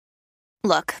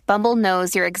Look, Bumble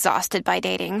knows you're exhausted by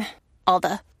dating. All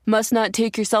the must not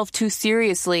take yourself too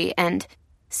seriously and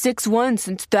 6'1"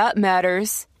 since that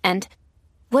matters. And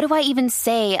what do I even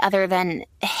say other than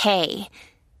hey?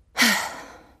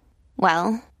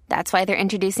 Well, that's why they're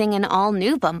introducing an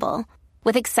all-new Bumble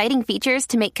with exciting features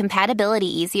to make compatibility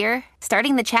easier,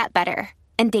 starting the chat better,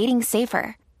 and dating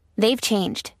safer. They've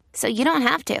changed, so you don't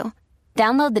have to.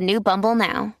 Download the new Bumble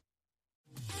now.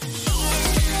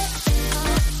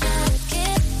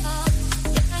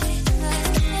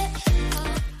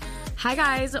 Hi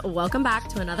guys, welcome back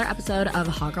to another episode of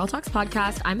Hot Girl Talks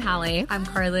podcast. I'm Halley. I'm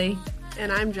Carly.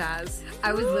 And I'm Jaz.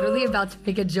 I was literally about to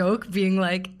make a joke being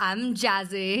like, I'm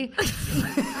Jazzy.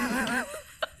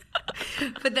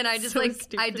 But then I just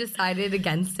I decided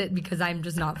against it because I'm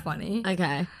just not funny.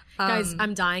 Okay. Guys,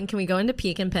 I'm dying. Can we go into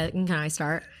peak and pit and can I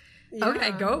start? Yeah.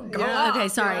 Okay, go. Yeah. Okay,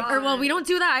 sorry. Or well, we don't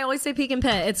do that. I always say peak and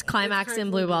pit. It's climax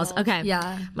and blue balls. Okay.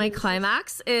 Yeah. My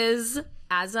climax is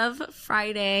as of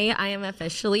Friday, I am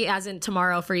officially, as in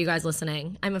tomorrow for you guys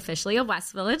listening, I'm officially a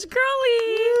West Village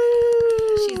girly.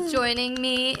 She's joining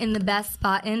me in the best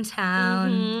spot in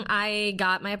town. Mm-hmm. I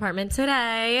got my apartment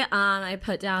today. I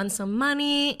put down some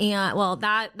money, and well,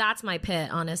 that's my pit,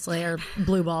 honestly, or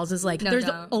blue balls is like there's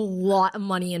a lot of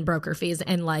money in broker fees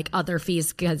and like other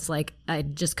fees because like I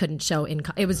just couldn't show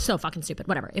income. It was so fucking stupid.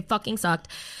 Whatever. It fucking sucked.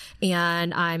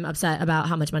 And I'm upset about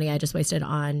how much money I just wasted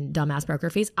on dumbass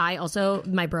broker fees. I also,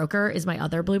 my broker is my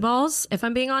other blue balls, if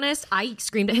I'm being honest. I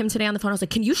screamed at him today on the phone. I was like,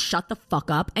 can you shut the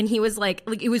fuck up? And he was like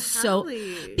it was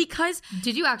Halley. so, because.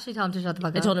 Did you actually tell him to shut the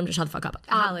fuck up? I told him to shut the fuck up.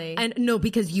 Halley. And no,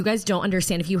 because you guys don't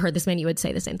understand. If you heard this man, you would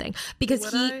say the same thing.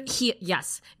 Because he,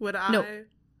 yes. Would I? No.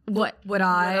 What? Would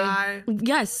I?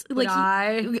 Yes. Would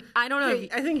I don't know.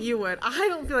 I think you would. I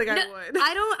don't feel like I would.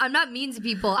 I'm not mean to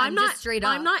people. I'm not just straight up.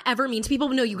 I'm not ever mean to people.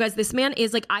 But no, you guys, this man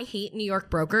is like, I hate New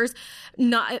York brokers.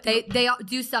 Not They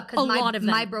do suck because lot of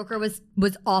them. my broker was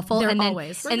awful. They're and then,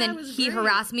 always. And then he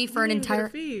harassed me for an entire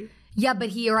fee. Yeah, but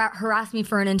he harassed me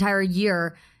for an entire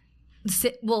year.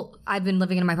 Well, I've been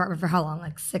living in my apartment for how long?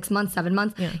 Like 6 months, 7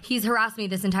 months? Yeah. He's harassed me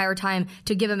this entire time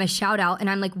to give him a shout out. And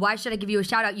I'm like, why should I give you a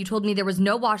shout out? You told me there was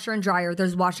no washer and dryer.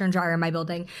 There's washer and dryer in my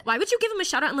building. Why would you give him a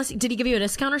shout out unless, did he give you a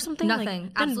discount or something?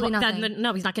 Nothing. Absolutely nothing. Then,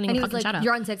 no, he's not getting a fucking shout out.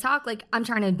 You're on TikTok? Like, I'm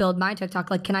trying to build my TikTok.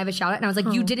 Like, can I have a shout out? And I was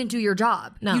like, you didn't do your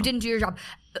job. No. You didn't do your job.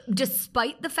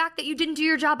 Despite the fact that you didn't do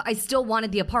your job, I still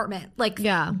wanted the apartment. Like,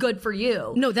 good for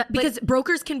you. No, because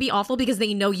brokers can be awful because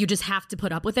they know you just have to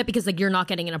put up with it because like you're not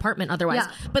getting an apartment otherwise.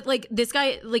 Yeah. But like this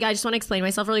guy, like I just want to explain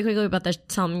myself really quickly about this.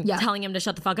 Telling him to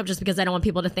shut the fuck up just because I don't want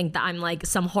people to think that I'm like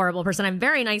some horrible person. I'm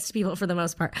very nice to people for the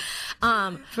most part.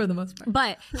 For the most part.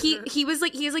 But he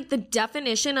is like the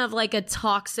definition of like a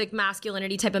toxic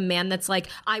masculinity type of man. That's like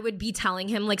I would be telling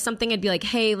him like something. I'd be like,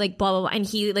 hey, like blah blah blah, and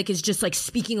he like is just like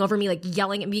speaking over me, like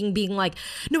yelling at me, being like,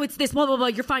 no, it's this blah blah blah.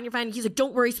 You're fine. He's like,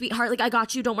 don't worry, sweetheart. Like I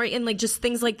got you. Don't worry. And like just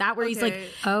things like that where he's like,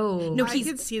 oh no, I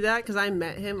could see that because I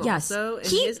met him also.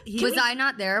 And was I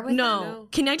not there with him? No.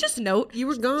 Can I just note you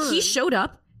were gone? He showed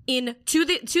up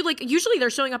to like usually they're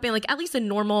showing up in like at least a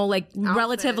normal like outfit.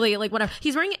 Relatively like whatever.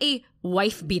 He's wearing a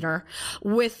wife beater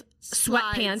with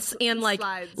sweatpants and like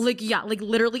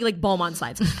literally like Balmain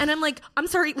slides. And I'm like, I'm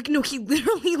sorry, like no, he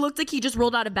literally looked like he just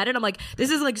rolled out of bed, and I'm like,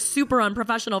 this is like super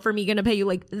unprofessional for me gonna pay you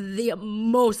like the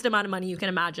most amount of money you can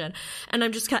imagine. And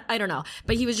I'm just I don't know,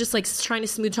 but he was just like trying to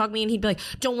smooth talk me, and he'd be like,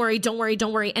 don't worry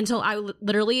until I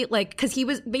literally like, because he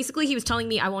was telling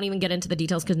me, I won't even get into the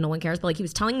details because no one cares, but like he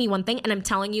was telling me one thing, and I'm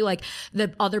telling you like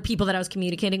the other people that I was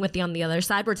communicating with on the other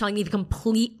side were telling me the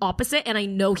complete opposite, and I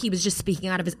know he was just speaking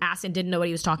out of his ass and didn't know what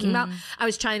he was talking about. I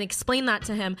was trying to explain that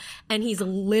to him, and he's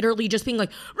literally just being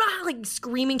like, rah, like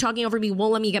screaming, talking over me,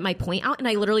 won't let me get my point out. And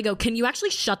I literally go, can you actually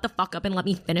shut the fuck up and let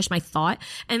me finish my thought?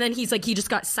 And then he's like, he just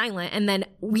got silent, and then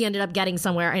we ended up getting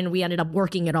somewhere, and we ended up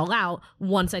working it all out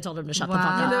once I told him to shut the fuck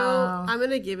up. You know, I'm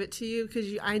gonna give it to you because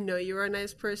I know you are a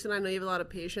nice person. I know you have a lot of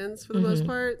patience for the most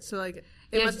part. So like,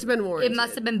 it must have been warranted. It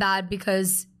must have been bad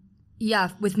because,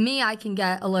 yeah, with me I can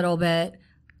get a little bit.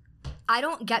 I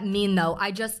don't get mean though.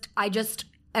 I just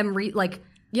am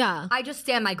Yeah. I just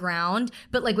stand my ground,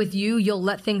 but like with you, you'll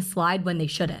let things slide when they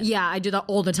shouldn't. Yeah, I do that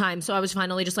all the time. So I was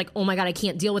finally just like, oh my God, I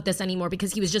can't deal with this anymore,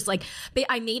 because he was just like,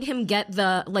 I made him get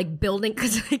the like building,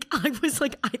 because like I was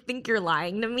like, I think you're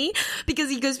lying to me, because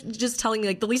he goes just telling me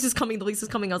like the lease is coming.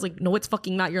 I was like, no, it's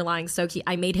fucking not. You're lying. So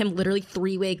I made him literally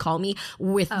 3-way call me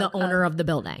with the owner of the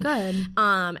building. Good.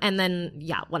 And then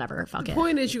yeah, whatever. Fuck it. The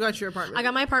point is, you got your apartment. I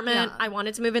got my apartment. Yeah. I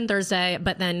wanted to move in Thursday,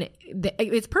 but then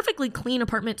it's perfectly clean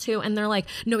apartment too. And they're like,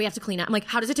 no, we have to clean it. I'm like,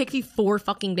 how does it take you 4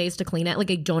 fucking days to clean it? Like,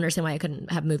 I don't understand why I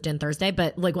couldn't have moved in Thursday,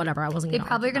 but like, whatever. I wasn't gonna. They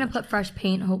probably are going to put fresh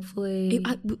paint, hopefully.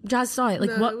 Jazz saw it.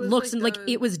 Like, No, what it was, looks like, like done.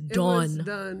 it was done. It was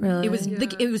done. Really? It was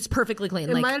like, it was perfectly clean.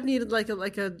 It Like, might have needed like a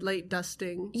light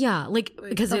dusting. yeah, like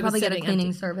because They'll it was probably get a sitting cleaning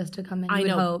empty. service to come in. I you would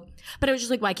know, hope. but I was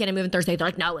just like, why can't I move in Thursday? They're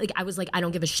like, no. Like, I was like, I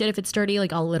don't give a shit if it's dirty.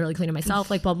 Like, I'll literally clean it myself.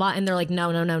 Like, blah blah. And they're like,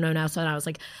 no. So then I was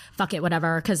like, fuck it,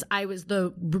 whatever. Because I was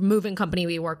the moving company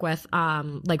we work with,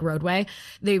 like Roadway.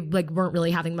 They like weren't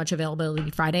really having much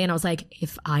availability Friday, and I was like,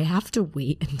 if I have to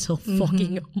wait until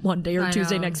fucking Monday or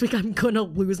Tuesday know. next week, I'm gonna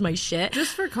lose my shit.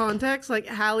 Just for context, like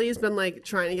Hallie's been like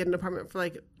trying to get an apartment for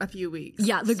like a few weeks.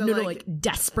 Yeah, like So, no, like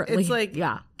desperately. it's like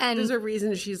yeah. And there's a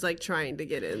reason she's like trying to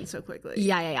get in so quickly.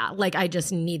 Yeah. Like, I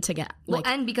just need to get like.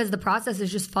 and because the process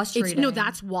is just frustrating. No,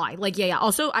 that's why. Like, yeah.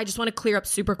 Also, I just want to clear up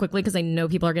super quickly because I know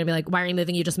people are going to be like, why are you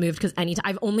moving? You just moved. Because anytime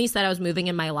I've only said I was moving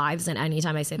in my lives, and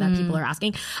anytime I say that, people are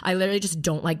asking. I literally just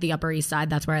don't like the Upper East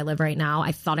Side. That's where I live right now.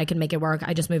 I thought I could make it work.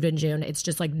 I just moved in June. It's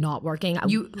just like not working.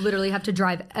 You literally have to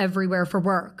drive everywhere for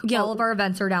work. Yeah. All of our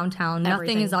events are downtown.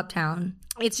 Everything. Nothing is uptown.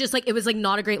 It's just like, it was like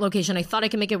not a great location. I thought I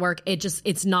could make it work.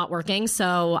 It's not working.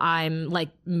 So I'm like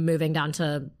moving down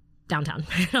to downtown.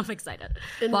 I'm excited.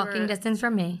 And Walking we're- distance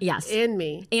from me. Yes. and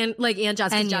me. And like, and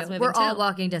Jazz, 'cause And Jazz you. moving We're all too.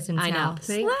 walking distance I now. know.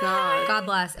 Thank God. God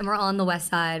bless. And we're all on the west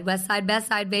side. West side, best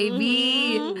side,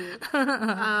 baby.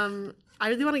 I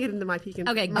really want to get into my peak.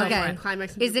 Okay, go Okay. for it.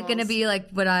 Climax. and Is it going to falls. be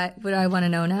like what I want to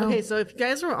know now? Okay, so if you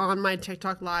guys were on my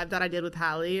TikTok live that I did with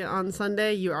Halley on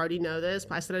Sunday, you already know this,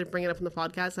 but I said I'd bring it up on the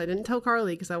podcast. I didn't tell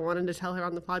Carly because I wanted to tell her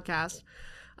on the podcast.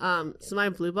 So my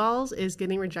blue balls is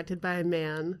getting rejected by a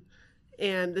man,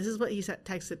 and this is what he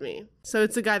texted me. So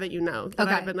it's a guy that you know that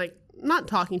Okay. I've been like not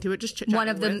talking to, it just chit-chatting One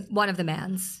of with. the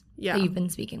mans Yeah. that you've been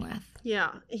speaking with.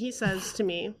 Yeah, he says to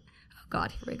me, Oh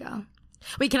God, here we go.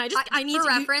 Wait, can I just, I need For to,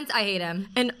 reference, I hate him.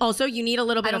 and also you need a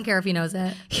little bit I don't of care if he knows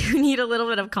it. you need a little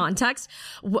bit of context.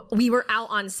 We were out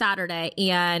on Saturday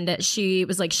and she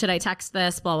was like, should I text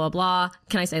this? Blah, blah, blah.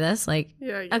 Can I say this? Like,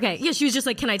 Yeah, yes. okay. Yeah. She was just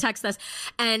like, can I text this?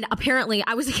 And apparently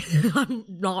I was like, I'm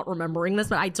not remembering this,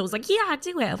 but I was like, yeah,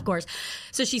 do it. Of course.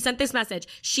 So she sent this message.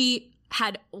 She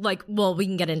had like, well, we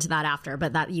can get into that after,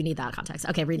 but that you need that context.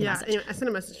 Okay. Read the yeah, message. anyway, I sent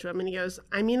a message to him and he goes,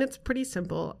 I mean, it's pretty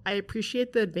simple. I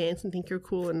appreciate the advance and think you're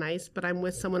cool and nice, but I'm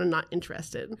with someone I'm not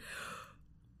interested.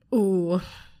 Ooh.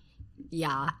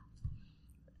 Yeah.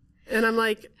 And I'm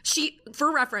like,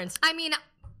 For reference, I mean,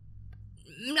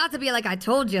 not to be like I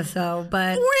told you so,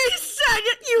 but we said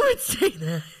you would say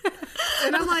that.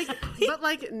 and I'm like, but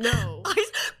like, no.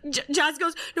 Jazz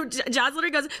goes, no, Jazz literally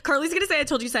goes, Carly's gonna say I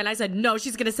told you so. And I said, no,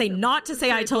 she's gonna say not to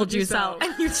say I told you so.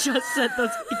 And you just said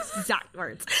those exact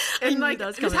words. I And knew like,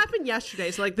 those this coming. happened yesterday,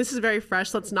 so like, this is very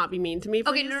fresh. Let's not be mean to me.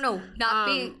 okay, Please. no, not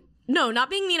being. No, not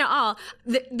being mean at all.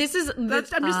 This is, I'm just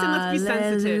saying, let's be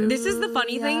sensitive. this is the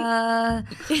funny thing.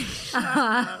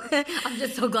 I'm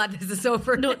just so glad this is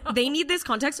over. No, they need this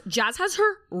context. Jazz has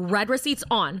her red receipts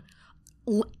on.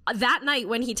 That night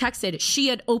when he texted, she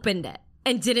had opened it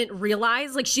and didn't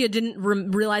realize, like she didn't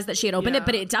realize that she had opened it,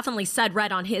 but it definitely said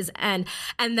red on his end.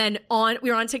 And then we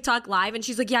were on TikTok live and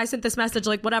she's like, yeah, I sent this message,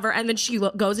 like whatever. And then she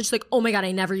goes and she's like, oh my God,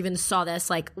 I never even saw this,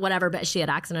 like whatever. But she had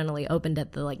accidentally opened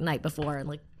it the like night before and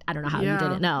like, I don't know how you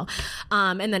didn't know.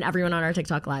 And then everyone on our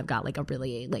TikTok live got like a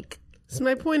really like, So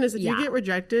my point is, if Yeah. you get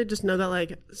rejected, just know that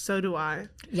like, so do I.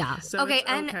 yeah. So Okay, it's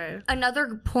and okay.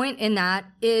 another point in that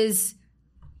is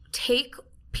take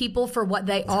people for what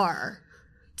they are.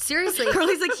 Seriously.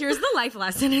 Curly's like, here's the life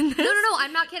lesson in this. No,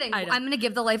 I'm not kidding. I know. I'm going to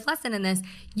give the life lesson in this.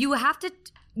 You have to,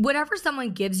 whatever someone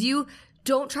gives you,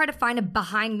 don't try to find a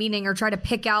behind meaning or try to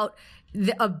pick out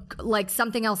like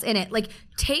something else in it. Like,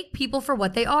 take people for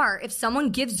what they are. If someone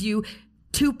gives you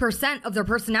 2% of their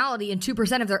personality and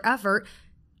 2% of their effort,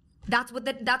 that's what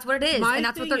it is, My and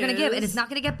that's what thing they're going to give, and is- it's not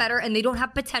going to get better. And they don't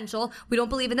have potential. We don't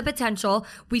believe in the potential.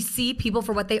 We see people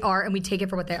for what they are, and we take it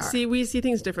for what they are. See, we see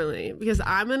things differently because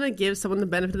I'm gonna give someone the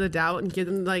benefit of the doubt and give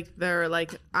them like their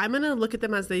like. I'm gonna look at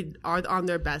them as they are on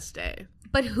their best day.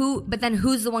 But then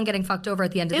who's the one getting fucked over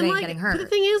at the end of the And day, like, getting hurt? but the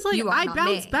thing is, like, You are, I not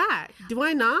bounce me. back. Do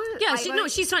I not? Yeah,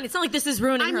 she's fine. It's not like this is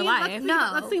ruining her life.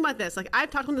 Let's think about this. Like, I've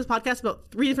talked on this podcast about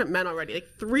 3 different men already. Like,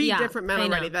 3 Yeah, different men I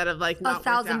know. already that have like not worked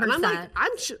out. 1,000%. And I'm like,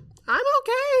 I'm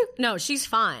okay. No, she's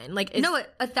fine. Like, it's, No,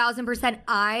 1,000%.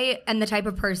 I am the type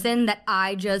of person that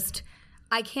I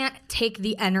can't take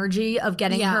the energy of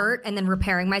getting Yeah. hurt and then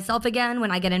repairing myself again.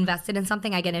 When I get invested in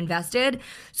something, I get invested.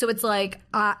 So it's like,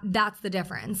 that's the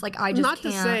difference. Like, I just Not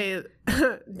can't. to say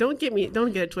don't get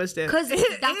it twisted. Because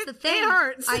that's the thing. It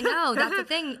hurts. I know, that's the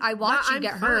thing. I watch you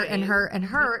get hurt and hurt and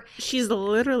hurt. She's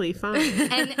literally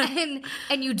fine.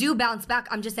 and you do bounce back.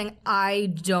 I'm just saying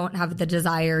I don't have the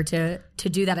desire to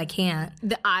do that. I can't.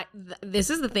 This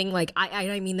is the thing, like,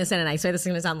 I mean this in a nice way, this is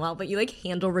gonna sound loud, but you like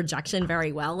handle rejection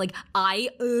very well. Like, I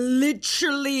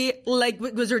literally like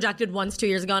was rejected once 2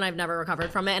 years ago and I've never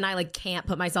recovered from it, and I like can't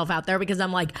put myself out there because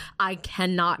I'm like, I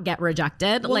cannot get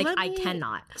rejected. Well, like, I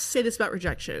cannot say this about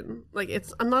rejection. Like,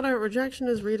 I'm not a rejection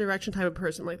is redirection type of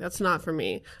person. Like, that's not for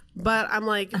me. But I'm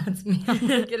like, that's me. I'm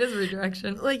like, it is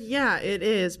redirection. Like, yeah, it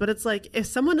is. But it's like, if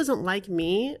someone doesn't like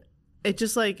me, it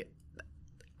just like,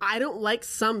 I don't like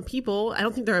some people. I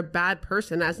don't think they're a bad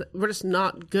person. As we're just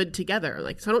not good together.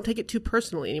 Like, so I don't take it too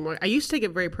personally anymore. I used to take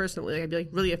it very personally. Like, I'd be like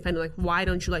really offended. Like, why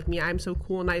don't you like me? I'm so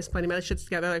cool, nice, putting my shits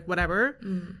together, like whatever.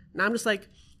 Now I'm just like,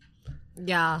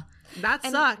 yeah. That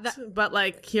sucked, but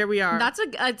like here we are.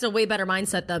 It's a way better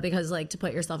mindset though, because like to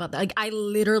put yourself out there. Like, I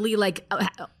literally like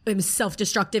am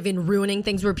self-destructive in ruining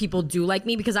things where people do like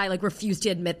me because I like refuse to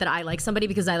admit that I like somebody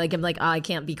because I like am like, oh, I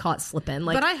can't be caught slipping.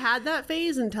 Like, but I had that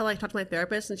phase until I talked to my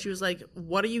therapist and she was like,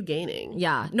 "What are you gaining?"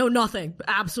 Yeah, no, nothing,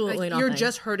 absolutely like, nothing. You're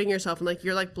just hurting yourself and like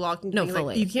you're like blocking. No, things.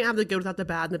 fully. Like, you can't have the good without the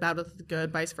bad and the bad without the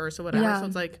good, vice versa, whatever. Yeah. So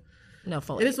it's like, no,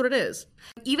 fully. It is what it is.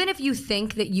 Even if you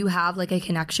think that you have like a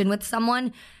connection with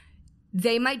someone,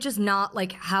 they might just not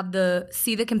like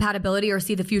see the compatibility or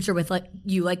see the future with like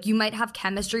you. Like, you might have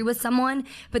chemistry with someone,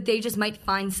 but they just might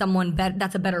find someone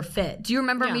that's a better fit. Do you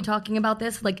remember me talking about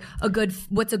this? Like,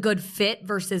 what's a good fit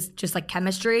versus just like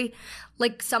chemistry?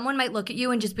 Like, someone might look at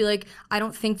you and just be like, I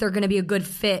don't think they're going to be a good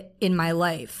fit in my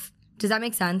life. Does that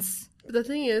make sense? But the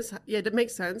thing is, yeah, it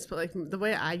makes sense. But like the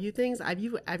way I view things, I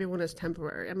view everyone as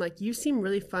temporary. I'm like, you seem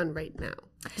really fun right now.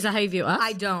 Is that how you view us?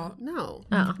 I don't. No.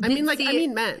 Oh. I mean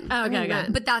men. Oh, okay,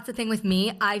 men. But that's the thing with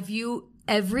me. I view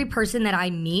every person that I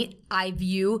meet, I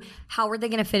view how are they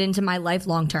going to fit into my life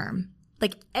long term.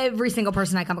 Like, every single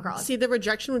person I come across. See, the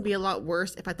rejection would be a lot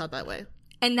worse if I thought that way.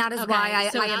 And that is why I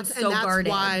am so guarded.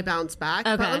 That's why I bounce back.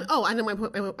 Okay. But, I know my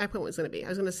point was going to be. I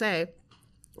was going to say,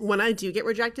 when I do get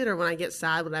rejected or when I get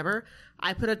sad, whatever,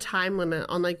 I put a time limit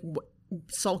on like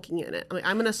sulking in it.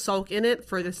 I'm going to sulk in it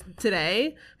for this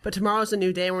today, but tomorrow's a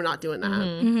new day and we're not doing that.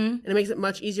 And it makes it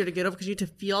much easier to get over because you have to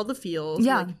feel all the feels,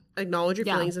 and, like, acknowledge your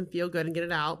feelings and feel good and get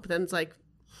it out. But then it's like,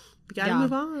 we got to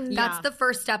move on. That's the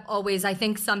first step always. I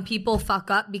think some people fuck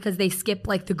up because they skip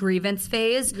like the grievance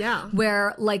phase. Yeah.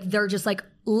 Where like they're just like,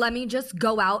 let me just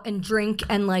go out and drink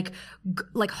and like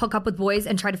hook up with boys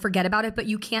and try to forget about it. But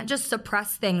you can't just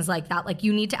suppress things like that. Like,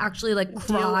 you need to actually like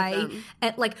cry.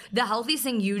 And like, the healthiest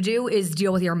thing you do is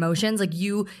deal with your emotions. Like,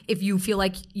 if you feel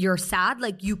like you're sad,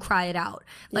 like, you cry it out.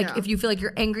 Like, if you feel like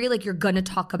you're angry, like, you're gonna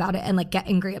talk about it and like get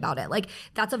angry about it. Like,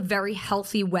 that's a very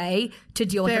healthy way to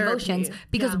deal with emotions,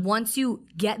 because once you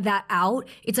get that out,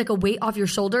 it's like a weight off your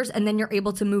shoulders, and then you're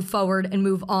able to move forward and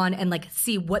move on and like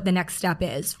see what the next step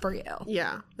is for you.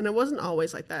 Yeah. And it wasn't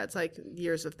always like that. It's like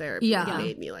years of therapy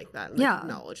made me like that. And, like,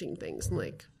 acknowledging things and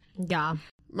like. Yeah.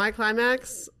 My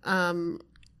climax, I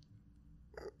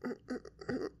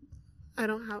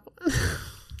don't have one.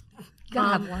 You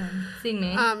gotta have one. Seeing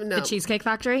me. No. The Cheesecake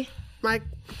Factory?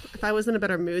 If I was in a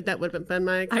better mood, that would have been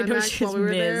my climax while we were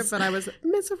there, but I was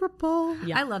miserable.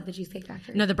 Yeah. I love the Cheesecake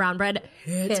Factory. No, the brown bread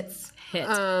hits. But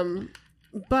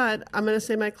I'm going to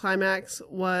say my climax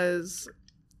was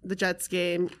the Jets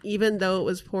game, even though it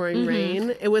was pouring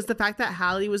rain. It was the fact that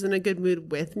Halley was in a good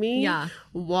mood with me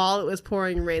while it was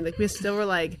pouring rain. Like, we still were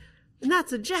like, and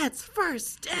that's a Jets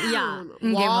first down.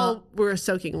 While we were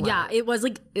soaking wet. Yeah, it was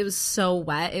so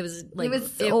wet. It was like, it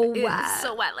was so wet. It was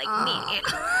so wet, like me.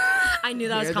 I knew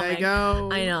that was coming. There they go.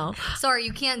 I know. Sorry,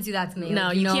 you can't do that to me. No,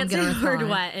 like, you can't say the word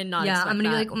wet and not expect I'm gonna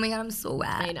that. be like, oh my God, I'm so wet.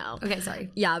 I know. Okay,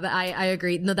 sorry. Yeah, but I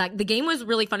agree. No, that the game was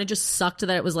really fun. It just sucked that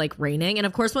it was like raining. And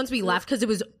of course, once we left, because it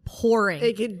was pouring.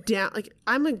 It get down. Like,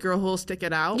 I'm a girl who'll stick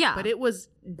it out. Yeah. But it was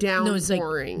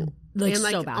downpouring. Like, and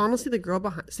like, so bad. honestly, the girl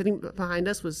sitting behind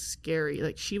us was scary.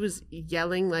 Like, she was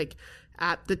yelling like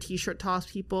at the t-shirt toss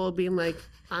people, being like,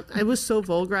 I was so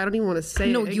vulgar. I don't even want to say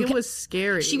it. It was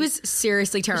scary. She was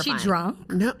seriously terrifying. Was she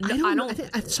drunk? No, I don't know.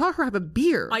 I saw her have a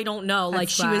beer. I don't know. Like,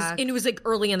 she was, and it was like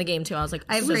early in the game too. I was like,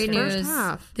 I have great news. First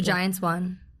half. The Giants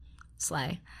won.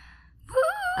 Slay.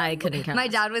 I couldn't care My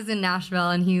less. dad was in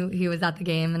Nashville and he was at the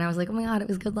game, and I was like, oh my God, it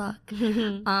was good luck.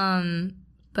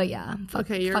 But yeah, fuck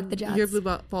the Jets. Your blue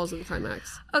balls in the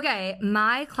climax. Okay,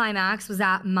 my climax was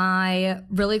that my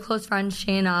really close friend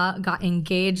Shayna got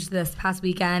engaged this past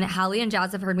weekend. Halley and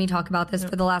Jaz have heard me talk about this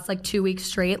for the last 2 weeks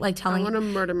straight, telling I want to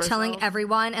murder myself. Telling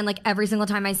everyone, and every single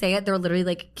time I say it, they're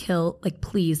literally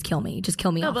please kill me, just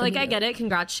kill me. No, but I get it.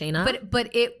 Congrats, Shayna.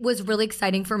 But it was really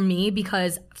exciting for me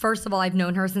because first of all, I've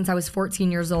known her since I was 14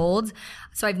 years old,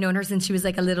 so I've known her since she was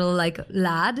a little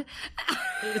lad,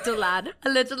 a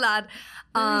little lad.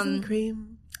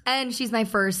 Cream. And she's my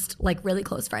first really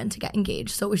close friend to get engaged.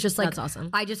 So it was just that's awesome.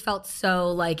 I just felt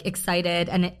so excited,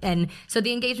 and so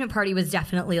the engagement party was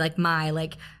definitely my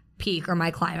peak or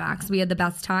my climax. We had the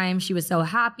best time. She was so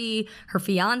happy. Her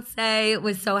fiance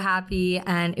was so happy,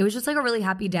 and it was just a really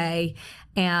happy day.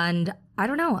 And I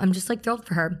don't know, I'm just thrilled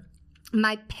for her.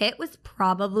 My pit was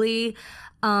probably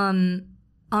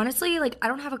honestly I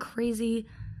don't have a crazy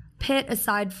pit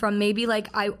aside from maybe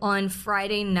on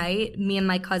Friday night, me and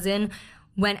my cousin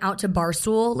went out to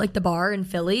Barstool, the bar in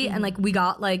Philly, and we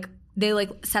got they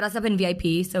set us up in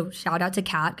VIP. So shout out to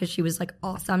Kat because she was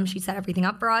awesome. She set everything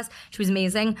up for us. She was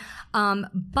amazing.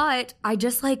 But I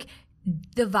just the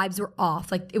vibes were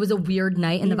off. It was a weird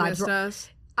night, and the vibes were.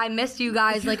 Us. I missed you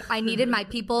guys. I needed my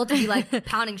people to be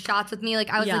pounding shots with me.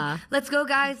 I was let's go,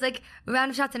 guys. Round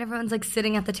of shots, and everyone's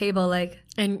sitting at the table.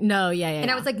 And no,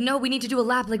 And I was no, we need to do a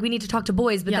lap. We need to talk to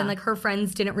boys. But then her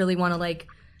friends didn't really want to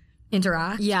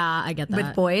interact. Yeah, I get that.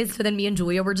 With boys. So then me and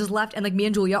Julia were just left. And me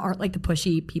and Julia aren't the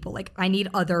pushy people. I need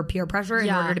other peer pressure in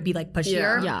order to be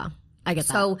pushier. Yeah. I get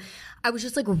that. So I was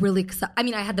just really excited. I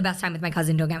mean, I had the best time with my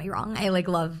cousin. Don't get me wrong. I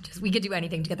loved. We could do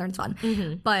anything together. And it's fun.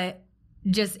 Mm-hmm. But.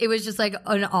 It was just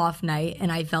an off night,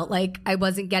 and I felt I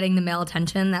wasn't getting the male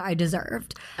attention that I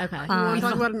deserved. Okay. You want to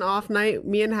talk about an off night?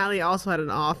 Me and Halley also had an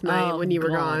off night when you were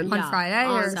gone. On Friday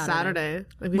or Saturday.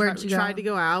 We Where'd you go? tried to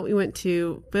go out. We went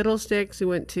to Fiddlesticks. We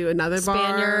went to another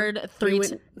Spaniard, bar.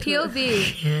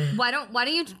 POV. Why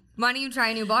don't you try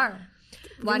a new bar?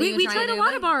 We tried a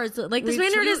lot of bars. The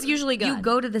Spaniard is usually good. You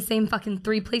go to the same fucking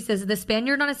 3 places. The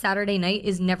Spaniard on a Saturday night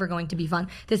is never going to be fun.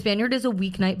 The Spaniard is a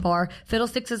weeknight bar.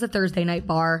 Fiddlesticks is a Thursday night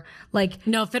bar.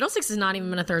 No, Fiddlesticks is not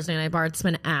even been a Thursday night bar. It's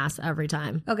been ass every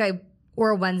time. Okay. Or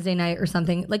a Wednesday night or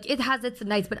something. It has its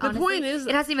nights, but honestly, point is,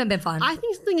 it hasn't even been fun. I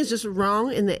think something is just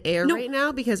wrong in the air right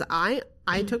now because I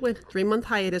took my 3-month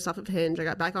hiatus off of Hinge. I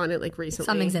got back on it recently.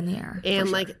 Something's in the air.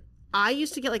 And I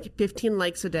used to get 15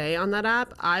 likes a day on that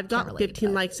app. I've got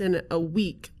 15 likes in a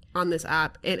week on this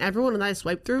app, and everyone that I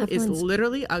swiped through is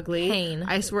literally ugly. Pain.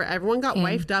 I swear everyone got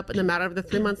wifed up in the matter of the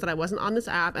 3 months that I wasn't on this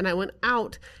app, and I went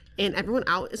out, and everyone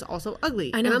out is also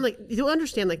ugly. I know. And I'm you don't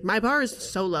understand, my bar is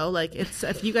so low. It's,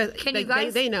 if you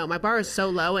guys, they know, my bar is so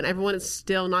low, and everyone is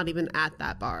still not even at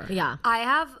that bar. Yeah. I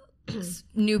have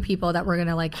new people that we're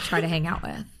going to try to hang out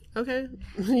with. Okay.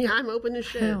 Yeah, I'm open to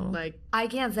shit. I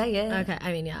can't say it. Okay,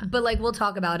 I mean, yeah. But we'll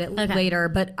talk about it later.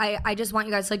 But I just want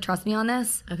you guys to trust me on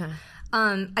this. Okay.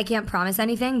 I can't promise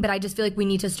anything, but I just feel we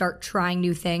need to start trying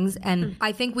new things. And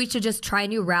I think we should just try a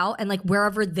new route, and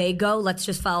wherever they go, let's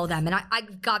just follow them. And I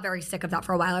got very sick of that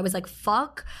for a while. I was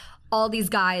fuck all these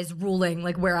guys ruling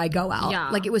where I go out.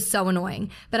 Yeah. It was so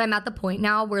annoying. But I'm at the point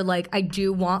now where I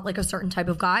do want a certain type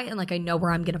of guy, and I know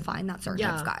where I'm gonna find that certain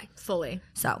type of guy. Fully.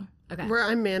 So okay. Where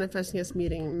I'm manifesting us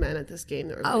meeting men at this game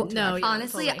that we're going to. No, yeah,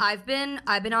 honestly, fully. I've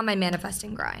been on my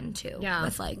manifesting grind too. Yeah.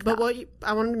 With but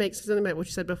I wanted to make something about what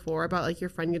you said before about your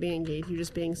friend getting engaged, you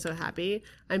just being so happy.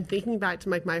 I'm thinking back to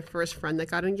my first friend that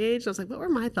got engaged. I was what were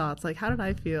my thoughts? How did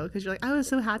I feel? Because you're I was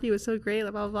so happy, it was so great,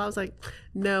 blah blah blah. I was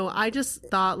no, I just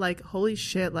thought holy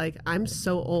shit, I'm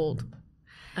so old.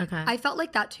 Okay. I felt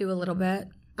that too a little bit.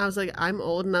 I was I'm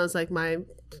old, and I was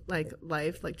my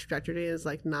life trajectory is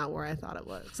not where I thought it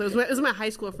was. So it was my high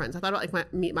school friends. I thought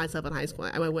about meet myself in high school.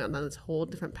 I went on this whole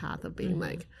different path of being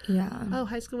oh,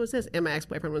 high school was this, and my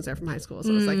ex-boyfriend was there from high school, so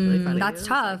it was really funny. That's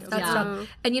tough. That's tough.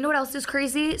 And you know what else is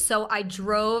crazy? So I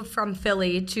drove from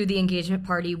Philly to the engagement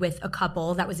party with a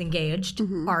couple that was engaged,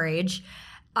 our age.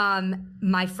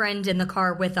 My friend in the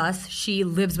car with us, she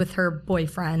lives with her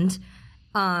boyfriend,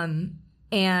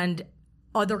 and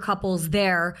other couples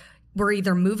there were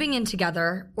either moving in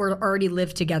together or already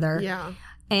lived together. Yeah.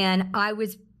 And I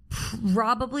was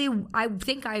probably, I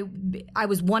think I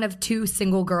was one of 2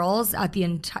 single girls at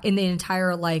in the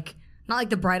entire not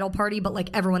the bridal party, but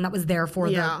everyone that was there for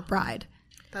the bride.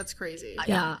 That's crazy.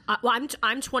 Yeah.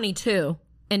 I'm 22,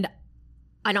 and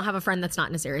I don't have a friend that's not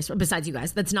in a serious, besides you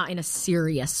guys, that's not in a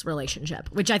serious relationship,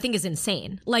 which I think is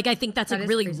insane. I think that's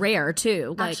really crazy. Rare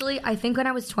too. Actually, I think when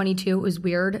I was 22, it was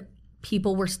weird.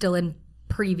 People were still in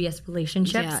previous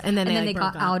relationships. Yeah, and then they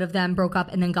got out of them, broke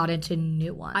up, and then got into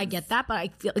new ones. I get that, but I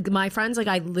feel like my friends, like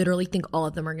I literally think all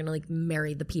of them are gonna like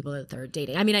marry the people that they're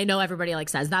dating. I mean, I know everybody like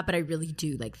says that, but I really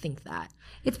do like think that.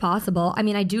 It's possible. I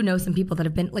mean, I do know some people that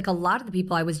have been, like a lot of the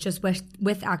people I was just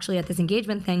with actually at this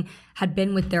engagement thing had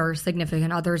been with their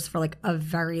significant others for like a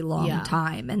very long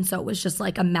time. And so it was just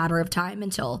like a matter of time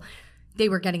until they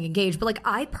were getting engaged. But like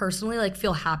I personally like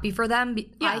feel happy for them.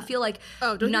 I feel like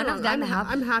none of them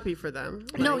I'm happy for them.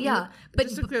 Like, no, yeah. But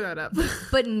just to clear that up.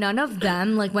 But none of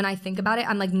them, like when I think about it,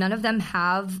 I'm like none of them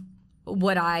have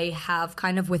what I have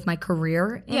kind of with my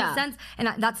career in a sense. And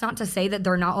that's not to say that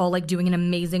they're not all like doing an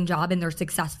amazing job and they're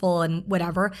successful and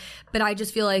whatever. But I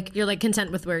just feel like you're like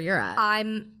content with where you're at.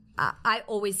 I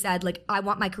always said like I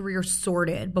want my career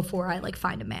sorted before I like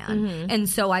find a man. And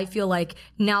so I feel like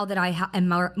now that I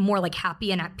am more like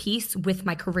happy and at peace with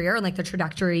my career and like the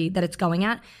trajectory that it's going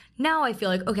at, now I feel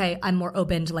like, okay, I'm more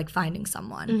open to like finding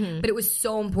someone. But it was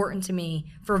so important to me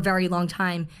for a very long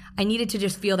time. I needed to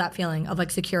just feel that feeling of like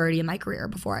security in my career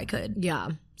before I could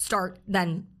start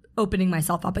then opening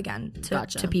myself up again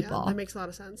to people. Yeah, that makes a lot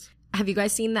of sense. Have you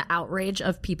guys seen the outrage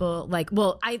of people like,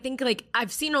 well, I think like I've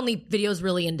seen only videos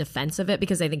really in defense of it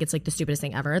because I think it's like the stupidest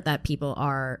thing ever that people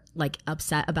are like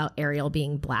upset about Ariel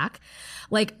being black.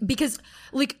 Like, because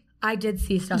like, I did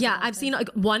see stuff. Yeah, I've seen like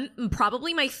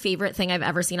probably my favorite thing I've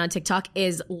ever seen on TikTok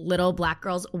is little black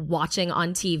girls watching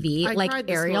on TV like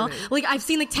Ariel. Like I've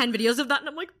seen like 10 videos of that and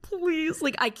I'm like, please,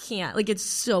 like I can't. Like it's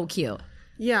so cute.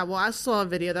 Yeah, well, I saw a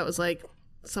video that was like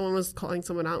someone was calling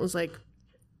someone out and was like,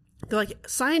 they're like,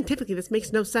 scientifically, this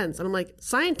makes no sense. And I'm like,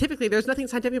 scientifically, there's nothing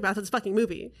scientific about this fucking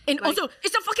movie. And like, also,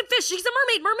 it's a fucking fish. She's a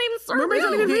mermaid. Mermaids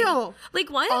aren't even real. Like,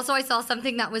 what? Also, I saw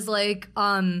something that was like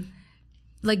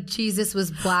Jesus was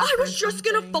black. I was just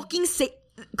gonna fucking say,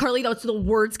 Carly, that's the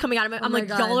words coming out of it. I'm like,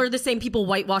 y'all are the same people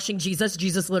whitewashing Jesus.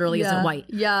 Jesus literally isn't white.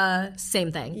 Yeah.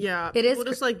 Same thing. Yeah. It is.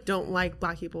 People just like don't like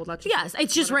black people. That's just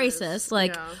it's just racist.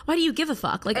 Like, why do you give a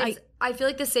fuck? Like, I feel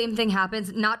like the same thing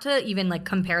happens, not to even like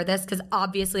compare this, because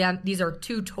obviously these are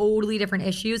two totally different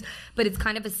issues, but it's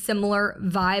kind of a similar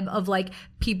vibe of like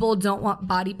people don't want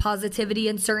body positivity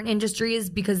in certain industries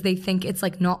because they think it's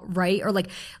like not right, or like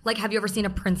have you ever seen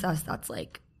a princess that's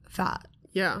like fat?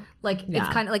 Yeah. Like, it's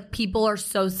kind of like people are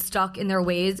so stuck in their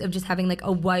ways of just having like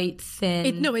a white,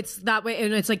 thin. It's that way.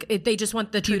 And it's like they just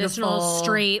want the traditional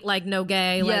straight, like no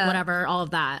gay, like whatever, all of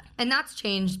that. And that's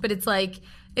changed. But it's like,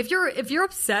 if you're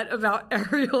upset about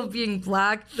Ariel being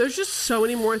black, there's just so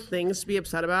many more things to be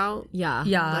upset about. Yeah.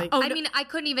 Like, I mean, I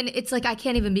couldn't even, it's like, I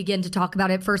can't even begin to talk about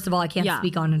it. First of all, I can't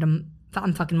speak on it.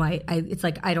 I'm fucking white. It's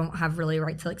like, I don't have really a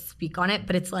right to like speak on it,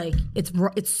 but it's like,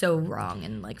 it's so wrong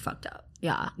and like fucked up.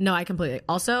 Yeah, no, I completely.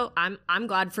 Also, I'm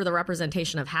glad for the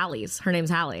representation of Hallie's. Her name's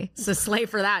Halley, so slay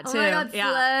for that too. Oh my God,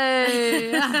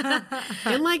 slay!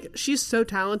 And like, she's so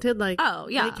talented. Like,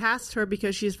 they cast her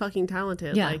because she's fucking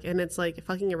talented. Yeah. Like, and it's like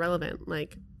fucking irrelevant.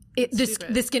 Like,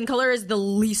 the skin color is the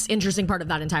least interesting part of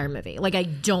that entire movie. Like, I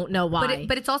don't know why.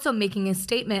 But it's also making a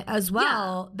statement as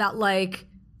well that like.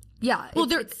 Yeah. Well,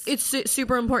 it's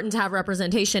super important to have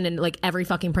representation, and like every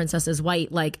fucking princess is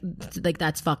white. Like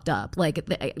that's fucked up. Like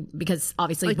because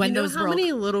obviously like, when how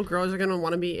many little girls are gonna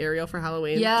want to be Ariel for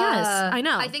Halloween? Yes, I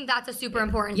know. I think that's a super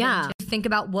important thing. To think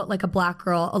about what like a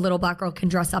little black girl can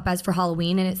dress up as for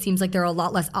Halloween, and it seems like there are a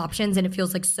lot less options, and it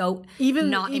feels like so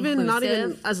not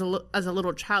as a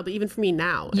little child, but even for me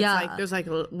now, it's like there's like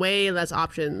way less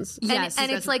options. Yes,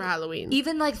 and it's like for Halloween.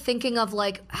 Even like thinking of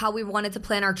like how we wanted to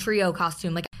plan our trio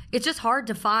costume, like. It's just hard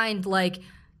to find like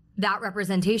that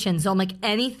representation. So I'm like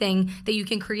anything that you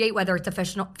can create, whether it's a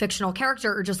fictional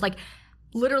character or just like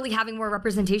literally having more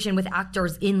representation with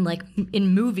actors in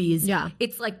movies. Yeah,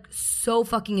 it's like so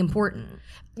fucking important.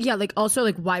 Yeah, like also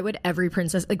like why would every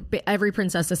princess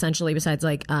essentially besides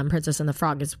like Princess and the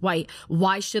Frog is white?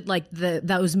 Why should like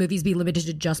those movies be limited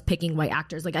to just picking white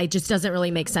actors? Like it just doesn't really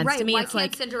make sense to me. Why it's can't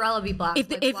like Cinderella be black? If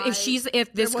this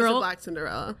there girl was a black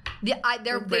Cinderella. Yeah,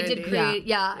 they did create.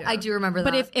 Yeah, I do remember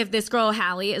that. But if this girl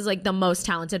Halley is like the most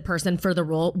talented person for the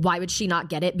role, why would she not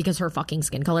get it? Because her fucking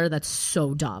skin color? That's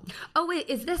so dumb. Oh wait,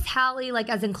 is this Halley like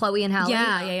as in Chloe and Halley?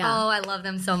 Yeah. Oh, I love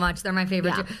them so much. They're my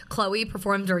favorite too. Chloe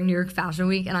performed during New York Fashion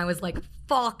Week, and I was like,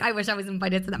 fuck, I wish I was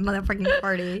invited to that motherfucking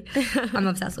party. I'm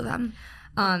obsessed with them.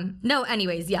 No,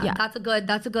 anyways, that's a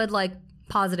good like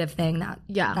positive thing that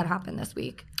happened this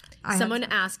week. Someone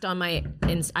asked on my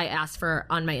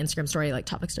Instagram story like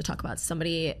topics to talk about.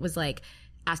 Somebody was like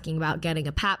asking about getting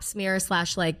a pap smear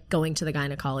 / like going to the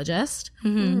gynecologist.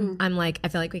 Mm-hmm. I'm like, I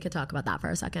feel like we could talk about that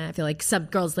for a second. I feel like some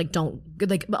girls like don't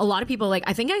like a lot of people like.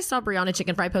 I think I saw Brianna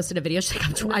Chicken Fry posted a video. She's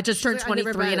like, I just turned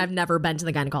 23 and I've never been to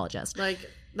the gynecologist. Like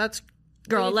that's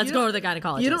girl, like, let's go to the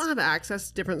gynecologist. You don't have access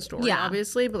to different stories,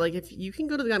 obviously, but like if you can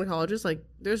go to the gynecologist, like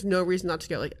there's no reason not to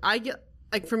go. Like I get,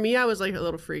 like for me, I was like a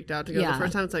little freaked out to go the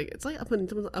first time. It's like up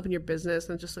in your business,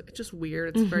 and it's just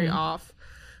weird. It's very off.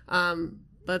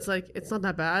 But it's like it's not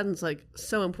that bad, and it's like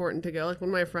so important to go. Like one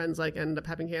of my friends like ended up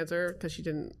having cancer because she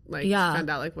didn't like find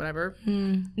out like whatever.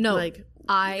 No, like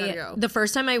the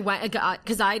first time I went,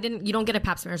 because you don't get a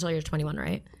pap smear until you're 21,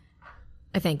 right?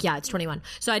 I think, yeah, it's 21.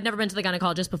 So I'd never been to the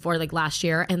gynecologist before, like last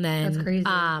year, and then That's crazy.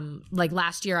 like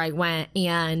last year I went,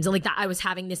 and like that I was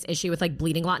having this issue with like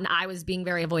bleeding a lot, and I was being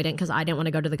very avoidant because I didn't want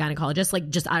to go to the gynecologist, like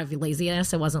just out of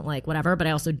laziness. It wasn't like whatever, but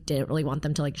I also didn't really want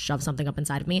them to like shove something up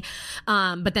inside of me.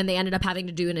 But then they ended up having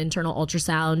to do an internal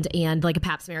ultrasound and like a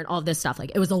pap smear and all of this stuff.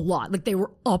 Like it was a lot. Like they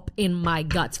were up in my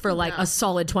guts for like a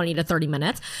solid 20 to 30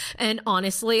 minutes, and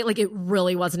honestly, like it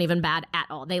really wasn't even bad at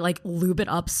all. They like lube it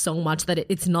up so much that it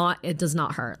does not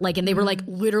hurt. Like, and they were like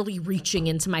literally reaching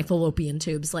into my fallopian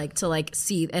tubes, like to like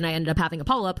see, and I ended up having a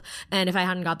polyp. And if I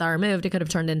hadn't got that removed, it could have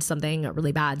turned into something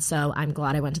really bad. So I'm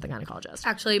glad I went to the gynecologist.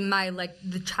 Actually, my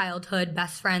the childhood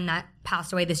best friend that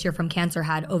passed away this year from cancer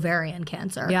had ovarian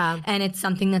cancer. Yeah. And it's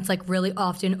something that's like really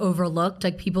often overlooked.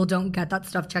 Like people don't get that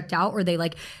stuff checked out, or they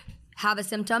like have a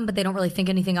symptom, but they don't really think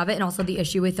anything of it. And also the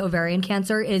issue with ovarian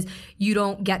cancer is you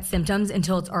don't get symptoms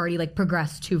until it's already like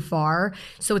progressed too far.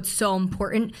 So it's so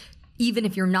important, even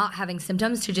if you're not having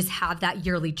symptoms, to just have that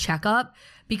yearly checkup,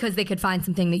 because they could find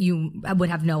something that you would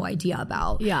have no idea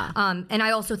about. Yeah. And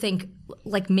I also think,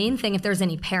 like, main thing, if there's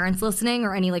any parents listening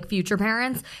or any like future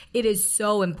parents, it is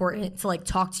so important to like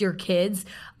talk to your kids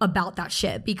about that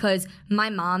shit, because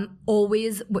my mom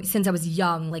always, since I was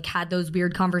young, like had those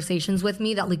weird conversations with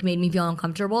me that like made me feel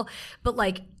uncomfortable. But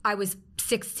like I was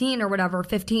 16 or whatever,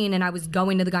 15, and I was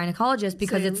going to the gynecologist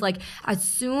because it's like as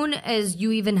soon as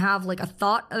you even have like a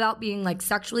thought about being like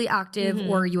sexually active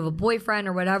or you have a boyfriend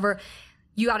or whatever,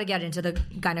 you got to get into the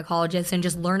gynecologist and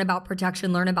just learn about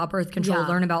protection, learn about birth control,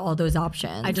 learn about all those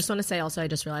options. I just want to say also, I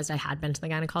just realized I had been to the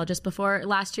gynecologist before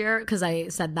last year, because I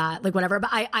said that, like whatever, but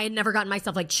I had never gotten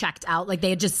myself like checked out. Like they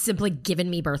had just simply given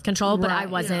me birth control, but I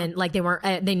wasn't like,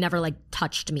 they never like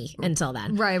touched me until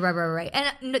then. Right.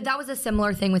 And that was a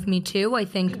similar thing with me too. I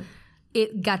think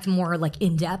it gets more like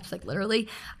in depth, like literally,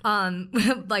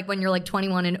 like when you're like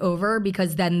 21 and over,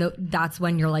 because then that's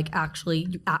when you're like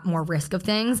actually at more risk of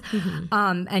things,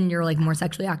 and you're like more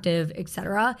sexually active,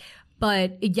 etc.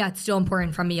 But yeah, it's still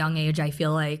important from a young age, I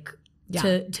feel like,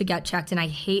 to get checked. And I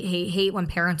hate when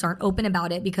parents aren't open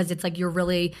about it, because it's like you're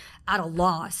really at a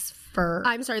loss.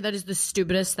 I'm sorry, that is the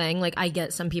stupidest thing. Like I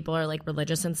get some people are like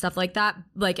religious and stuff like that,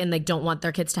 like, and they don't want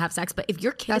their kids to have sex. But if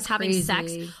your kid is having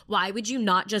sex, why would you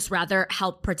not just rather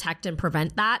help protect and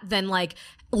prevent that than like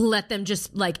let them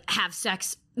just like have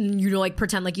sex, you know, like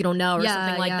pretend like you don't know or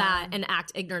something like that, and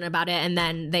act ignorant about it, and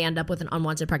then they end up with an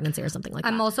unwanted pregnancy or something like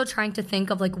that. I'm also trying to think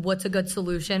of like what's a good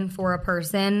solution for a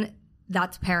person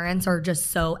that's parents are just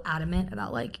so adamant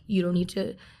about like you don't need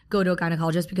to go to a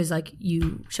gynecologist because like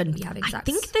you shouldn't be having sex. I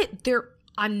think that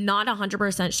I'm not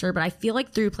 100% sure, but I feel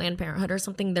like through Planned Parenthood or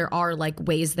something, there are like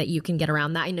ways that you can get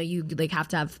around that. I know you like have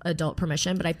to have adult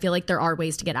permission, but I feel like there are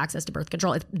ways to get access to birth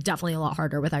control. It's definitely a lot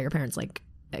harder without your parents like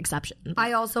exception.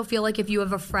 I also feel like if you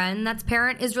have a friend that's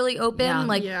parent is really open,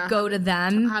 go to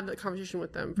them. Have that conversation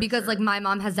with them. Because like my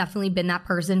mom has definitely been that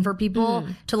person for people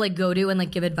to like go to and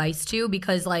like give advice to,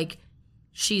 because like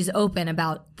she's open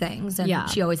about things, and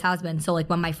she always has been. So like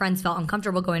when my friends felt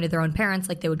uncomfortable going to their own parents,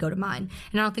 like they would go to mine.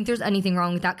 And I don't think there's anything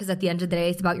wrong with that, because at the end of the day,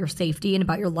 it's about your safety and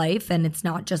about your life, and it's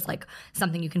not just like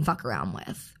something you can fuck around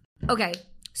with. Okay,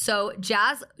 so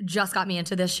Jaz just got me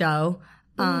into this show.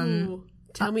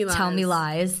 Tell me lies. Tell me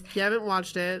lies. If you haven't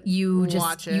watched it,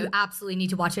 watch it. You absolutely need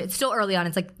to watch it. It's still early on.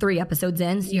 It's like 3 episodes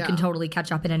in, so you can totally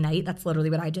catch up in a night. That's literally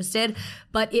what I just did.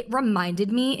 But it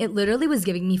reminded me, it literally was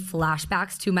giving me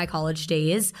flashbacks to my college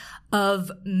days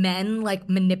of men like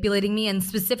manipulating me. And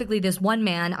specifically this one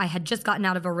man, I had just gotten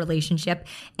out of a relationship,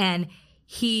 and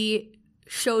he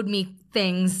showed me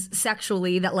things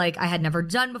sexually that like I had never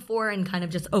done before, and kind of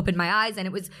just opened my eyes. And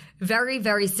it was very,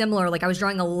 very similar. Like I was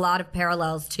drawing a lot of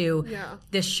parallels to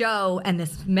this show and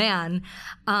this man.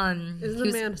 Isn't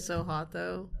the man so hot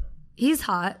though? He's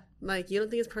hot. Like, you don't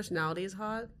think his personality is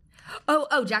hot?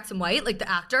 Oh, Jackson White, like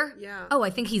the actor? Yeah. Oh,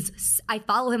 I think I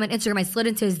follow him on Instagram. I slid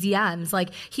into his DMs. Like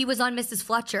he was on Mrs.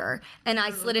 Fletcher, and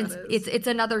I slid into, it's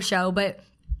another show, but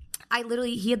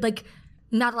he had like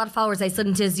not a lot of followers. I slid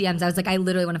into his DMs. I was like, I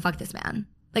literally want to fuck this man.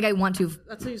 Like, I want to.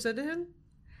 That's what you said to him?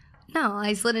 No,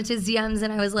 I slid into his DMs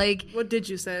and I was like... What did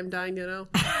you say? I'm dying to know.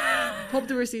 Pull up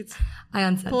the receipts. I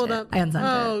unsent Pull it it. up. I unsent it.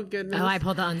 Oh, goodness. Oh, I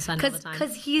pulled the unsend all the time.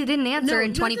 Because he didn't answer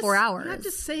in 24 hours. You have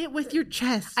to say it with your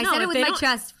chest. I said it with my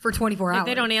chest for 24 hours. If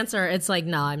they don't answer, it's like,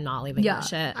 no, I'm not leaving that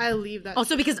shit. I leave that.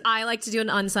 Also, because I like to do an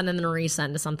unsend and then a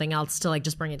resend to something else to like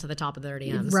just bring it to the top of their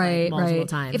DMs. Right, like, multiple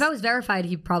times. If I was verified,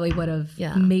 he probably would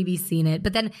have maybe seen it.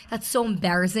 But then that's so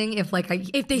embarrassing if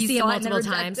they see it multiple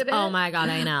times. Oh my God,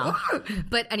 I know.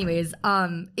 But anyways,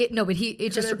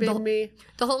 the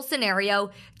whole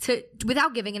scenario,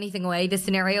 without giving anything away, the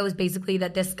scenario is basically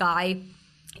that this guy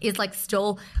is like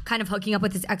still kind of hooking up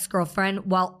with his ex-girlfriend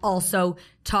while also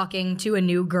talking to a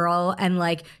new girl and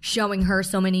like showing her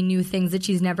so many new things that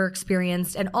she's never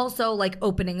experienced, and also like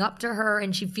opening up to her,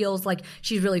 and she feels like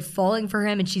she's really falling for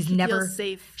him, and she feels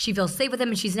safe with him,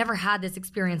 and she's never had this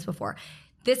experience before.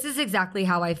 This is exactly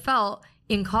how I felt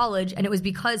in college, and it was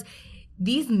because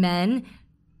these men,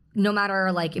 no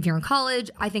matter like if you're in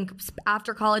college, I think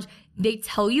after college, they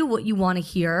tell you what you want to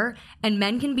hear, and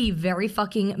men can be very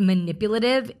fucking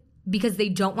manipulative because they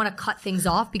don't want to cut things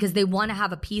off, because they want to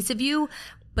have a piece of you,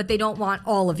 but they don't want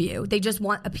all of you. They just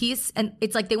want a piece, and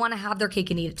it's like they want to have their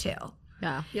cake and eat it too.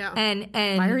 Yeah. And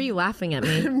why are you laughing at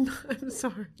me? I'm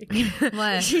sorry.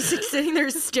 What? She's just sitting there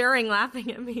staring,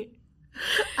 laughing at me.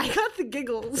 I got the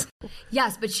giggles.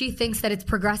 Yes, but she thinks that it's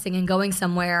progressing and going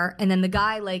somewhere, and then the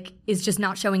guy like is just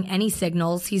not showing any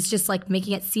signals. He's just like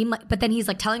making it seem like, but then he's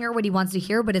like telling her what he wants to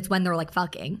hear, but it's when they're like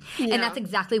fucking. Yeah. And that's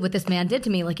exactly what this man did to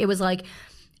me. Like, it was like,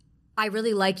 I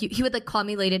really like you. He would like call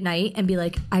me late at night and be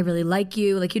like, I really like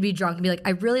you. Like, he'd be drunk and be like, I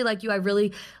really like you. I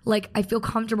really like, I feel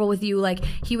comfortable with you. Like,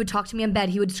 he would talk to me in bed.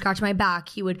 He would scratch my back.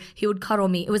 He would cuddle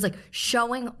me. It was like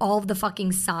showing all of the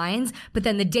fucking signs, but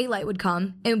then the daylight would come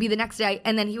and it would be the next day.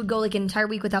 And then he would go like an entire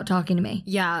week without talking to me.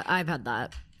 Yeah, I've had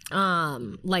that.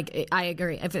 Like, I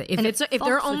agree. If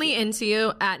they're only into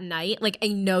you at night, like, I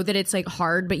know that it's like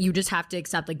hard, but you just have to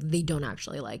accept like they don't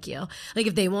actually like you. Like,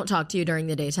 if they won't talk to you during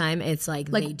the daytime, it's like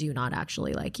they do not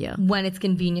actually like you when it's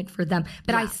convenient for them.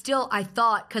 But I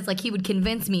thought, because like he would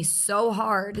convince me so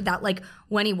hard that like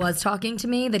when he was talking to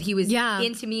me, that he was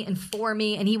into me and for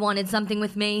me, and he wanted something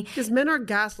with me. Because men are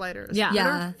gaslighters. Yeah. Men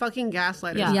are fucking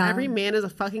gaslighters. Yeah. Every man is a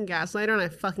fucking gaslighter, and I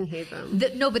fucking hate them.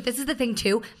 No, but this is the thing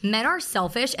too. Men are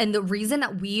selfish, and the reason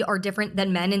that we are different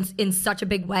than men in such a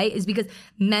big way is because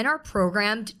men are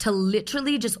programmed to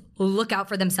literally just look out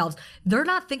for themselves. They're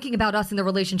not thinking about us in the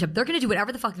relationship. They're going to do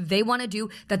whatever the fuck they want to do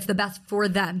that's the best for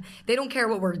them. They don't care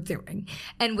what we're doing.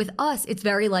 And with us, it's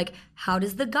very like, how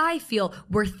does the guy feel?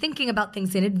 We're thinking about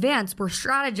things in advance. We're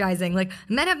strategizing. Like,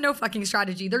 men have no fucking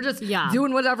strategy. They're just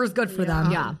doing whatever's good for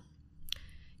them.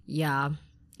 Yeah.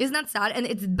 Isn't that sad?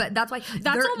 And that's why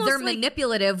they're like,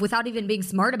 manipulative without even being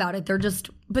smart about it. They're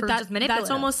just manipulative. That's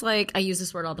almost like, I use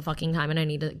this word all the fucking time and I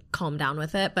need to calm down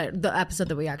with it. But the episode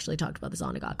that we actually talked about this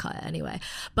on, it got cut anyway.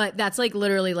 But that's like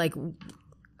literally like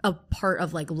a part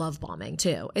of like love bombing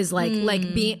too, is like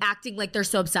acting like they're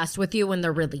so obsessed with you when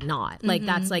they're really not. Like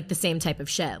that's like the same type of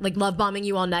shit. Like love bombing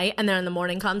you all night, and then in the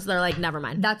morning comes, they're like, never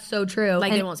mind. That's so true.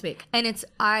 Like, they won't speak. And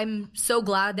I'm so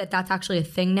glad that that's actually a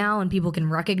thing now, and people can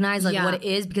recognize like what it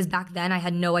is, because back then I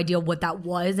had no idea what that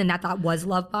was, and that was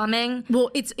love bombing. Well,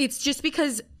 it's just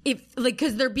because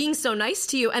because they're being so nice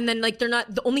to you, and then like they're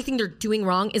not, the only thing they're doing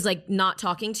wrong is like not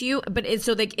talking to you, but it's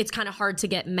so like it's kind of hard to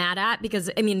get mad at, because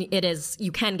I mean it is,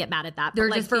 you can get mad at that, they're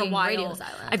but like just for a being while radio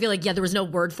silent. I feel like there was no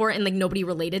word for it, and like nobody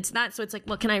related to that, so it's like,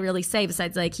 what can I really say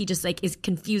besides like he just like is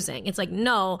confusing? It's like,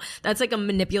 no, that's like a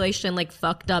manipulation, like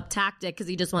fucked up tactic, because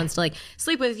he just wants to like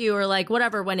sleep with you or like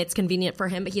whatever when it's convenient for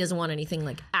him, but he doesn't want anything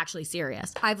like actually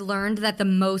serious. I've learned that the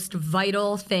most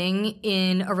vital thing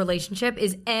in a relationship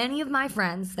is any of my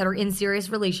friends that are in serious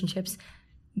relationships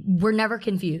were never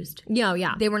confused.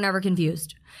 Yeah. They were never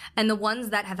confused. And the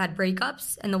ones that have had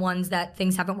breakups and the ones that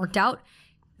things haven't worked out,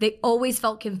 they always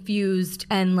felt confused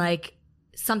and like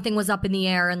something was up in the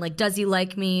air, and like, does he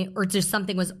like me, or just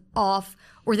something was off,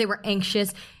 or they were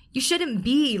anxious. You shouldn't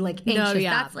be like anxious. No,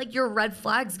 yeah. That's like your red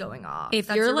flags going off. If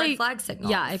that's you're your like, red flag signal.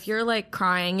 Yeah, if you're like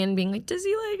crying and being like, does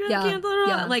he like me?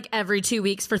 Like every 2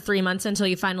 weeks for 3 months until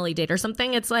you finally date or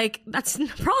something, it's like, that's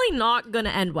probably not going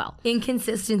to end well.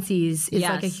 Inconsistencies is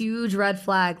like a huge red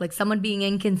flag. Like someone being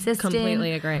inconsistent.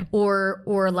 Completely agree.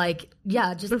 Or like,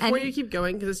 just before you keep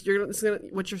going, because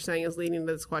what you're saying is leading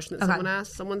to this question that someone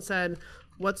asked. Someone said,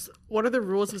 what are the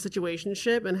rules of a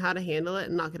situationship and how to handle it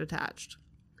and not get attached?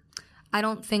 I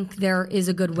don't think there is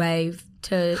a good way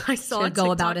to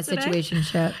go about a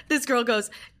situationship. This girl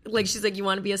goes, like, she's like, you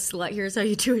want to be a slut? Here's how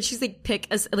you do it. She's like, pick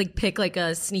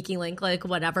a sneaky link, like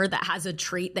whatever, that has a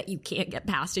trait that you can't get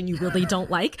past and you really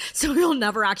don't like. So you'll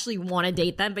never actually want to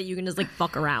date them, but you can just like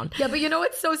fuck around. Yeah, but you know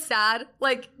what's so sad?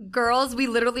 Like, girls, we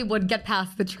literally would get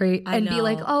past the trait and be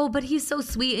like, oh, but he's so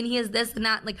sweet and he has this and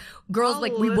that. Like, girls,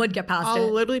 we would get past it.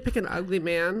 I'll literally pick an ugly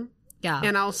man. Yeah.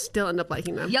 And I'll still end up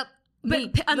liking them. Yep.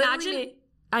 But imagine...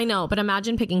 I know, but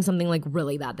imagine picking something like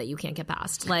really bad that you can't get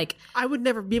past. Like, I would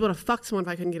never be able to fuck someone if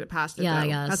I couldn't get it past it. Yeah, though. I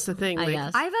guess. That's the thing. I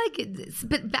guess. I've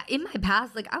but in my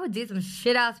past, like, I would date some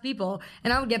shit ass people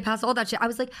and I would get past all that shit. I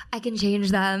was like, I can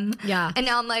change them. Yeah. And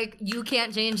now I'm like, you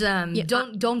can't change them. Yeah.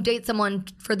 Don't date someone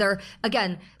for their,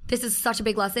 again, this is such a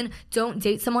big lesson. Don't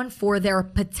date someone for their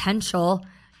potential.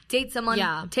 Date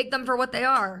someone, take them for what they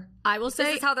are. I will say,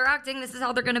 this is how they're acting, this is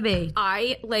how they're gonna be.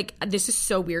 This is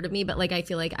so weird of me, but like, I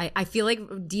feel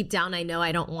like deep down I know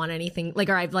I don't want anything, like,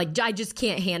 or I just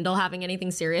can't handle having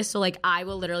anything serious. So like, I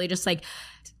will literally just like,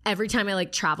 every time I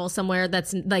like travel somewhere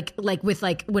that's like with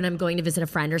like when I'm going to visit a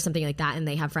friend or something like that and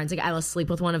they have friends, like I will sleep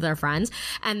with one of their friends,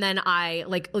 and then I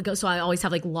so I always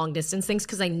have like long distance things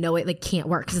because I know it like can't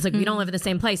work because it's like we don't live in the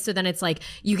same place. So then it's like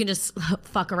you can just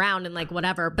fuck around and like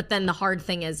whatever. But then the hard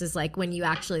thing is like when you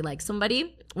actually like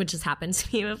somebody, which has happened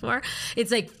to me before,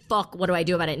 it's like, fuck, what do I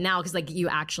do about it now? Because like you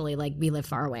actually like we live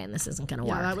far away and this isn't gonna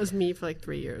work. Yeah, that was me for like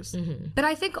 3 years. Mm-hmm. But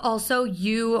I think also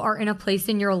you are in a place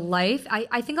in your life,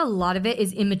 I think a lot of it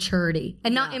is immaturity.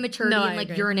 And not immaturity in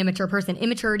like you're an immature person.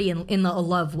 Immaturity in a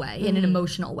love way, in an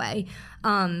emotional way.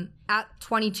 At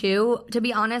 22, to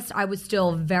be honest, I was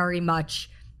still very much,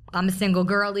 I'm a single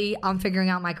girly. I'm figuring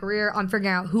out my career. I'm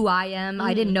figuring out who I am.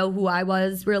 I didn't know who I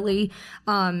was really.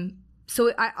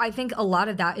 So I think a lot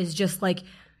of that is just like,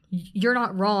 you're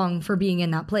not wrong for being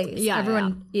in that place. Yeah,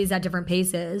 Everyone is at different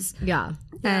paces. Yeah.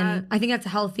 And I think that's a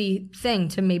healthy thing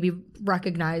to maybe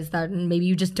recognize that, and maybe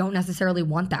you just don't necessarily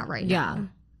want that right now.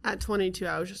 At 22,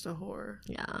 I was just a whore.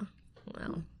 Yeah.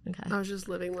 Well, okay. I was just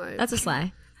living life. That's a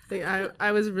slay. Like,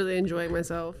 I was really enjoying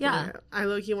myself. Yeah. Like, I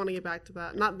low-key want to get back to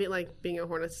that. Not being a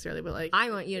whore necessarily, but like I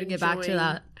want you to get back to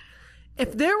that.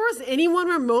 If there was anyone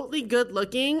remotely good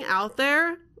looking out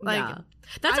there, like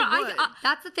that's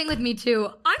that's the thing with me too.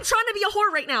 I'm trying to be a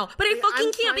whore right now, but I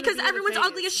fucking can't because everyone's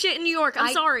ugly as shit in New York.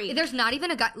 I'm sorry. There's not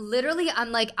even a guy. Literally,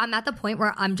 I'm at the point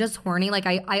where I'm just horny. Like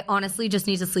I honestly just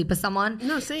need to sleep with someone.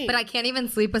 No, same. But I can't even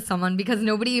sleep with someone because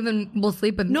nobody even will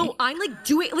sleep with me. No, I'm like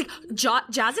doing like Jaz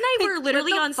and I were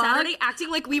literally on Saturday acting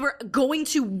like we were going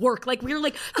to work. Like we were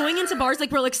like going into bars,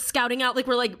 like we're like scouting out, like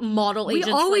we're like model agents.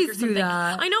 We always like, or something. do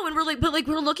that. I know, and we're like, but like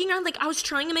we're looking around, like I was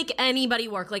trying to make anybody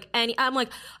work. Like I'm like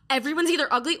everyone's either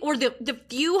ugly or the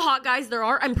few hot guys there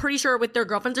are, I'm pretty sure with their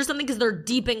girlfriends or something because they're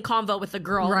deep in convo with the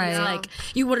girl. Right. And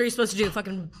it's like, what are you supposed to do?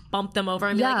 Fucking bump them over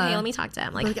and be like, hey, let me talk to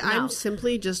him. Like no. I'm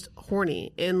simply just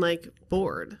horny and like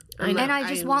bored. And I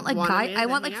just want like I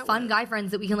want like fun guy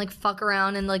friends that we can like fuck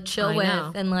around and like chill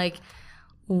with and like.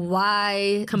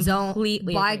 Why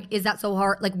is that so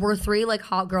hard? Like we're three like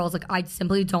hot girls. Like I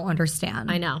simply don't understand.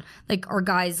 I know. Like are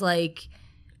guys like,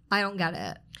 I don't get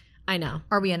it. I know.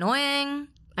 Are we annoying?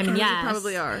 I mean, yes. We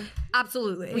probably are.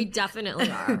 Absolutely. We definitely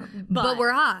are. But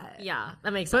we're hot. Yeah,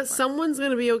 that makes sense. But someone's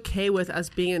going to be okay with us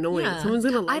being annoying. Yeah. Someone's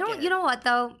going to like it. You know what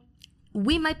though?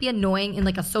 We might be annoying in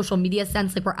like a social media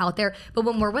sense, like we're out there. But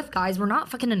when we're with guys, we're not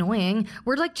fucking annoying.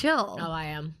 We're like chill. Oh, I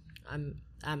am.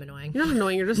 I'm annoying. You're not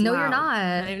annoying. You're just no,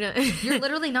 loud. you're not. You're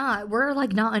literally not. We're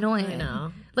like not annoying. I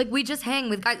know. Like we just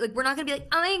hang with guys. Like we're not gonna be like,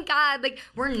 oh my god. Like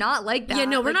we're not like that. Yeah,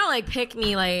 no, we're like, not like pick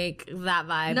me like that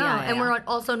vibe. No, yeah, and we're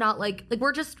also not like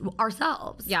we're just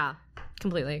ourselves. Yeah,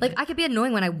 completely. Like I could be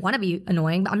annoying when I want to be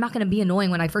annoying, but I'm not gonna be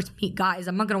annoying when I first meet guys.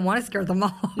 I'm not gonna want to scare them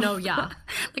off. No, yeah.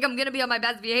 Like I'm gonna be on my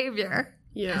best behavior.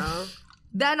 Yeah.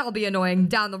 Then I'll be annoying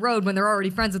down the road when they're already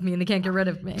friends with me and they can't get rid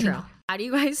of me. True. How do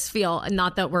you guys feel,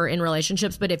 not that we're in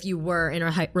relationships, but if you were in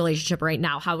a relationship right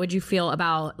now, how would you feel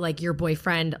about like your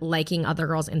boyfriend liking other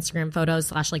girls' Instagram photos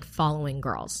 / like following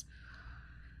girls?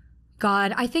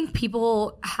 God, I think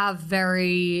people have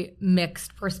very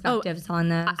mixed perspectives on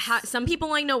this. Some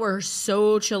people I know were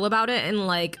so chill about it and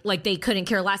like they couldn't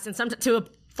care less, and some to a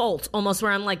fault almost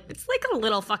where I'm like, it's like a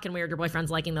little fucking weird your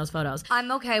boyfriend's liking those photos.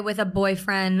 I'm okay with a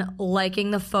boyfriend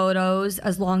liking the photos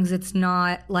as long as it's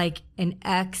not like an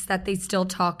ex that they still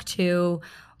talk to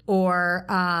or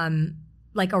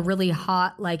like a really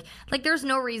hot like there's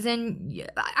no reason.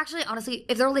 Actually, honestly,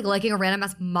 if they're like liking a random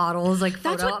ass model's like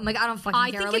photo, I'm like, I don't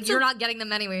fucking care. Like, you're not getting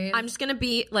them anyway. I'm just gonna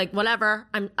be like, whatever.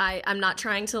 I'm not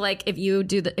trying to like, if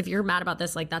you're mad about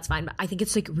this, like that's fine. But I think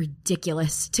it's like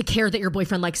ridiculous to care that your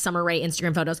boyfriend likes Summer Rae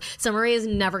Instagram photos. Summer Rae is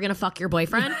never gonna fuck your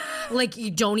boyfriend. Like,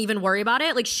 you don't even worry about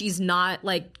it. Like, she's not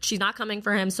coming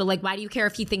for him. So like, why do you care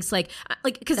if he thinks like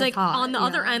because like hot, on the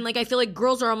other end, like I feel like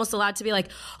girls are almost allowed to be like,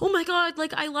 oh my god,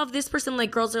 like I love this person.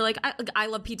 Like girls are like, I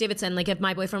love Pete Davidson. Like if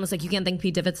my boyfriend was like, you can't think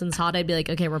Pete Davidson's hot, I'd be like,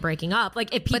 okay, we're breaking up.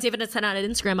 Like if Pete Davidson had an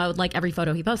Instagram, I would like every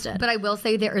photo he posted. But I will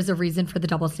say there is a reason for the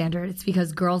double standard. It's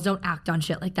because girls don't act on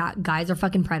shit like that. Guys are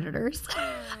fucking predators.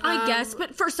 I guess,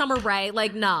 but for Summer Rae,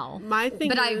 like no. My thing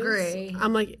but is, I agree.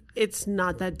 I'm like, it's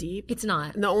not that deep. It's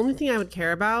not. And the only thing I would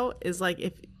care about is like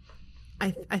if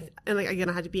I and like again,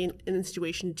 I had to be in a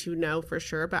situation to know for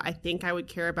sure, but I think I would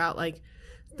care about like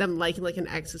them liking like an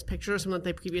ex's picture or someone that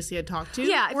they previously had talked to.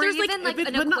 Yeah, if or there's even like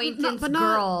an acquaintance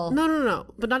girl. girl. No.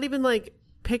 But not even like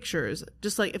pictures.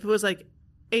 Just like if it was like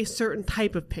a certain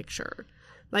type of picture.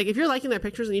 Like if you're liking their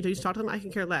pictures and you used to talk to them, I can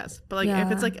care less. But like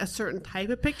if it's like a certain type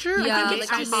of picture, yeah,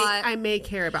 I think I may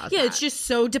care about that. Yeah, it's just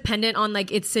so dependent on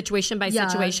like it's situation by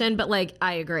situation. But like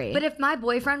I agree. But if my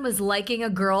boyfriend was liking a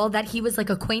girl that he was like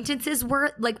acquaintances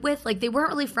were like with, like they weren't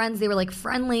really friends, they were like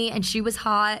friendly, and she was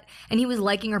hot, and he was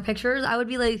liking her pictures, I would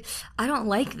be like, I don't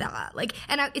like that. Like,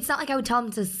 and it's not like I would tell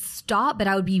him to stop, but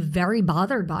I would be very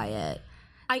bothered by it.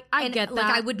 I get that.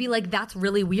 Like, I would be like, that's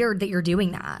really weird that you're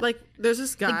doing that. Like, there's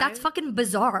this guy. Like, that's fucking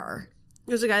bizarre.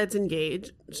 There's a guy that's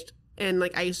engaged, and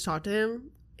like, I used to talk to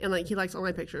him, and like, he likes all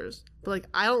my pictures. But like,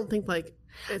 I don't think like.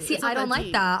 It's I don't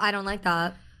like that. I don't like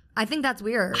that. I think that's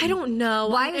weird. I don't know.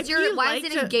 Why is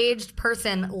an engaged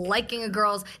person liking a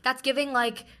girl's? That's giving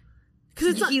like.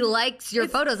 Because he likes your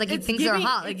photos, like he thinks they're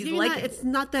hot, like he's like. It's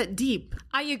not that deep.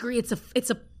 I agree. It's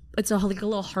like a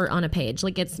little heart on a page.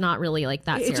 Like it's not really like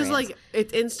that. It's serious. just like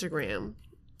it's Instagram.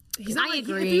 He's not I like,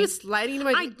 agree. If he was sliding into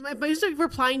but he's like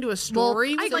replying to a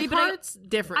story. I agree, but it's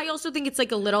different. I also think it's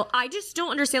like a little. I just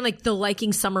don't understand like the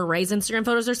liking Summer Rae's Instagram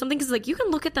photos or something, because like you can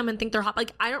look at them and think they're hot.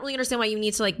 Like I don't really understand why you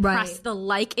need to like press the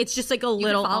like. It's just like a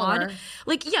little odd.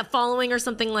 Like following or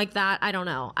something like that. I don't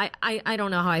know. I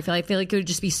don't know how I feel. I feel like it would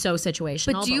just be so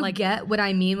situational. But do you get what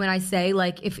I mean when I say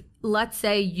like if let's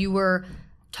say you were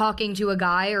talking to a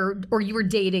guy or you were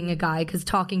dating a guy, because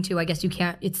talking to, I guess you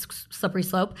can't, it's slippery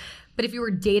slope. But if you were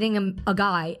dating a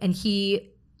guy and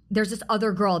there's this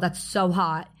other girl that's so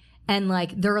hot and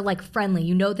like they're like friendly,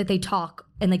 you know that they talk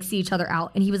and like see each other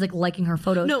out, and he was like liking her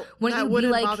photos. No, that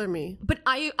wouldn't bother me. But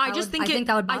I think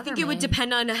that would bother me. I think it would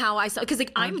depend on how I saw, because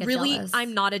like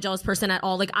I'm not a jealous person at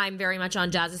all. Like I'm very much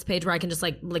on Jazz's page where I can just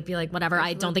like be like whatever.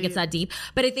 I don't think it's that deep.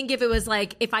 But I think if it was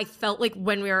like if I felt like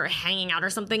when we were hanging out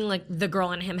or something, like the girl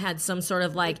and him had some sort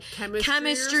of like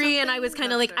chemistry and I was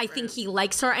kind of like different. I think he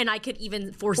likes her, and I could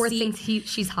even foresee or thinks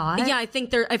she's hot. Yeah, I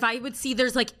think if I would see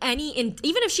there's like even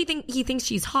if he thinks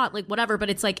she's hot, like whatever.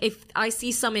 But it's like if I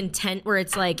see some intent where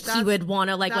it's like he would want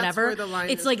to like whatever,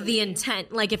 it's like the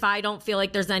intent. Like if I don't feel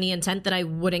like there's any intent, then I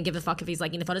wouldn't give a fuck if he's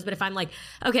liking the photos. But if I'm like,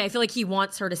 okay, I feel like he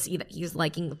wants her to see that he's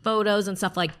liking the photos and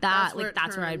stuff like that,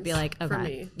 that's where I'd be like,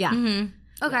 okay, yeah,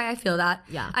 okay, I feel that.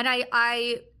 Yeah, and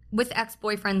I with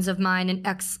ex-boyfriends of mine and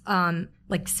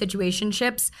like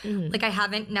situationships, like I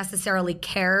haven't necessarily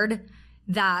cared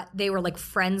that they were like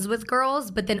friends with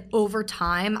girls, but then over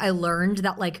time I learned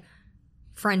that like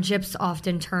friendships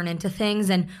often turn into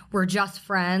things, and we're just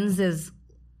friends is,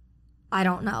 I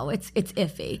don't know, it's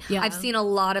iffy. Yeah. I've seen a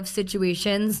lot of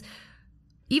situations,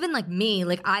 even like me,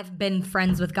 like I've been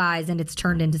friends with guys and it's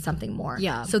turned into something more.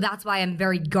 Yeah. So that's why I'm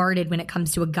very guarded when it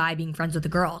comes to a guy being friends with a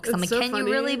girl, because I'm like, can you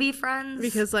really be friends?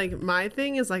 Because like my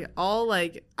thing is like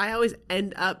I always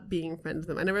end up being friends with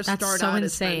them. I never start out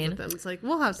as friends with them. It's like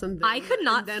we'll have something. I could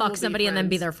not fuck somebody and then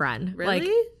be their friend. Really? Like,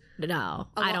 no,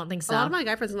 I don't think so. A lot of my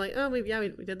guy friends are like, oh, we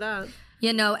did that.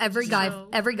 You know, every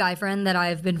guy friend that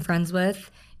I've been friends with,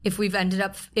 if we've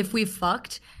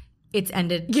fucked, it's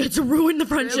ended. Yeah, it's ruined the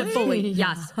friendship fully.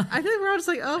 Yes. I think we're all just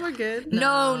like, oh, we're good.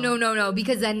 No.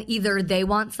 Because then either they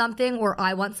want something or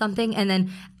I want something, and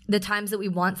then the times that we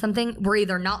want something, we're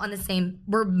not on the same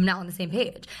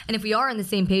page. And if we are on the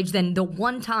same page, then the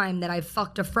one time that I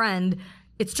fucked a friend,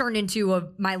 it's turned into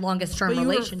my longest term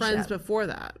relationship. We were friends before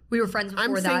that. We were friends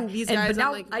before that. I'm saying these guys, but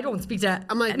now I don't speak to.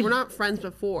 I'm like, we're not friends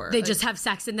before. They just have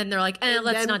sex and then they're like,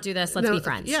 let's not do this. Let's be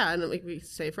friends. Yeah, and then we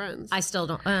stay friends. I still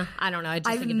don't. I don't know.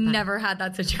 I've never had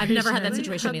that situation. I've never had that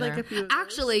situation either.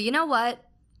 Actually, you know what?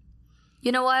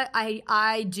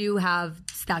 I do have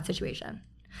that situation.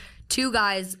 Two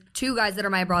guys that are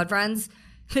my abroad friends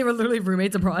They were literally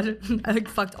roommates abroad. I like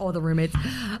fucked all the roommates.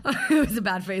 It was a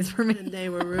bad phase for me. And they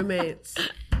were roommates.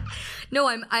 No,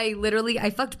 I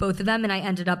fucked both of them, and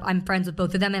I'm friends with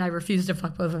both of them, and I refuse to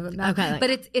fuck both of them. Okay, but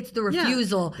it's the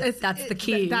refusal that's the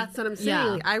key. That's what I'm saying. Yeah.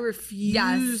 Like, I refuse.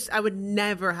 Yes. I would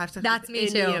never have to. That's me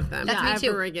any too. Of them. That's me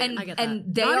too. Again.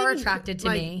 And they Not are even, attracted to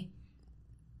like, me.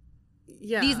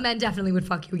 Yeah. These men definitely would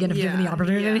fuck you again if given the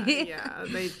opportunity.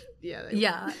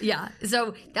 Yeah.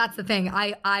 So that's the thing.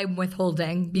 I'm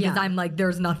withholding because I'm like,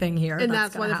 there's nothing here. And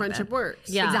that's why the friendship works.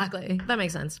 Yeah. Exactly. That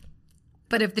makes sense.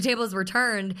 But if the tables were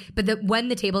turned, when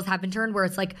the tables have been turned where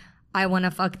it's like, I want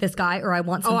to fuck this guy or I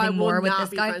want something more with this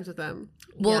guy. Friends with them.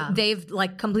 Well, they've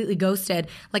like completely ghosted.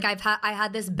 Like I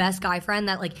had this best guy friend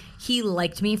that like he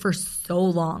liked me for so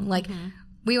long. Like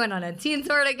we went on a teen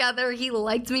tour together. He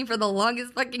liked me for the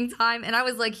longest fucking time. And I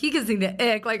was like, he can see the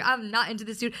ick. Like, I'm not into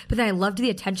this dude. But then I loved the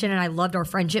attention and I loved our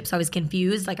friendship. So I was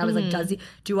confused. Like, I was like,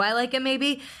 do I like him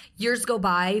maybe? Years go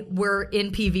by. We're in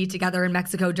PV together in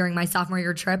Mexico during my sophomore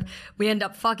year trip. We end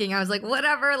up fucking. I was like,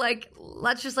 whatever. Like,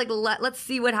 let's just like, let's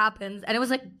see what happens. And it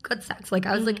was like good sex. Like,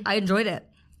 I was like, I enjoyed it.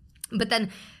 But then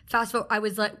fast forward, I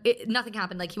was like, nothing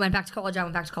happened. Like, he went back to college. I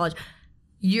went back to college.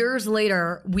 Years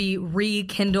later, we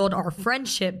rekindled our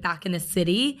friendship back in the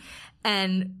city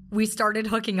and we started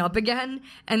hooking up again.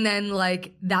 And then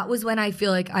like, that was when I feel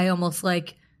like I almost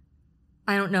like,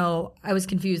 I don't know, I was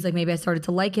confused. Like maybe I started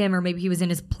to like him or maybe he was in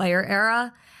his player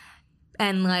era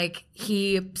and like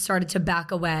he started to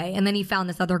back away. And then he found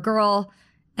this other girl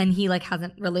and he like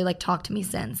hasn't really like talked to me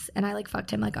since. And I like fucked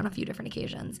him like on a few different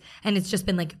occasions. And it's just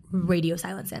been like radio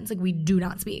silence since. Like we do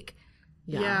not speak.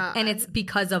 Yeah. And it's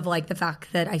because of like the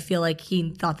fact that I feel like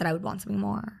he thought that I would want something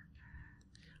more.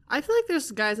 I feel like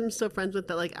there's guys I'm still friends with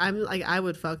that like I'm like I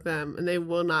would fuck them and they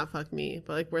will not fuck me,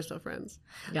 but like we're still friends.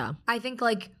 Yeah. I think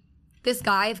like this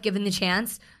guy, if given the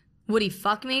chance, would he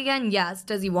fuck me again? Yes.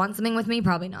 Does he want something with me?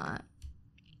 Probably not.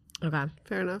 Okay.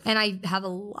 Fair enough. And I have a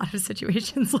lot of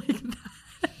situations like that.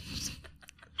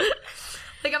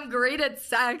 Like I'm great at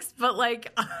sex, but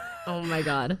like oh my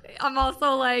God. I'm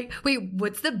also like, wait,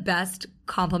 what's the best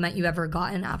compliment you ever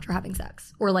gotten after having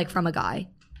sex? Or like from a guy,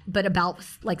 but about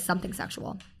like something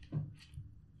sexual?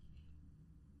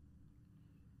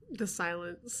 The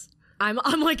silence. I'm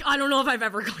like, I don't know if I've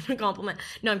ever gotten a compliment.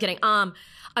 No, I'm kidding.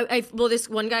 Well, this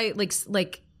one guy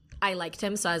like I liked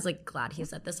him, so I was like glad he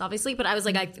said this, obviously. But I was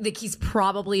like, I think he's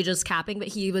probably just capping. But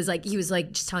he was like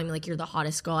just telling me like, you're the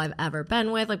hottest girl I've ever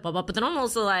been with, like blah blah. But then I'm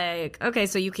also like, okay,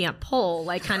 so you can't pull,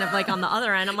 like kind of like on the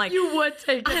other end. I'm like, You would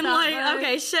take it I'm that like, way.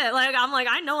 okay, shit. Like I'm like,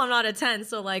 I know I'm not a 10,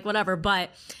 so like whatever. But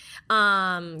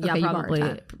yeah, Okay, you are a probably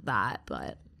 10. that.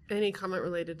 But Any comment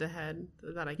related to head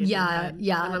that I get? Yeah, head.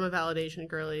 yeah. And I'm a validation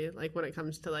girly. Like when it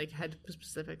comes to like head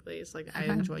specifically, it's like I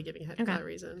enjoy giving head for that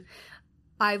reason.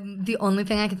 I'm the only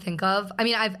thing I can think of. I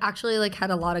mean, I've actually like had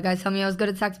a lot of guys tell me I was good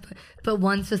at sex, but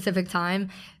one specific time,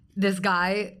 this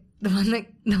guy, the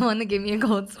one that gave me a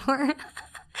cold sore,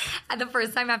 and the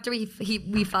first time after we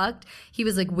fucked, he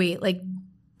was like, "Wait, like,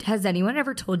 has anyone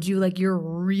ever told you like you're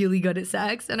really good at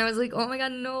sex?" And I was like, "Oh my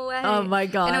God, no way!" oh my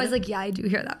God. And I was like, "Yeah, I do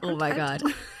hear that." oh my God.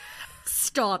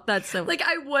 Stop. That's so Like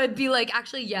I would be like,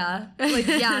 actually, yeah, like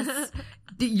yes.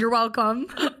 You're welcome.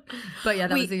 But yeah,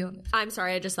 that was the only. I'm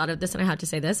sorry, I just thought of this and I have to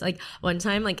say this. Like one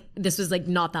time, like this was like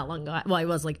not that long ago. Well, it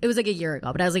was like a year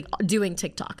ago, but I was like doing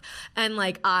TikTok and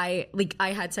like I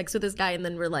had sex with this guy and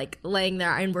then we're like laying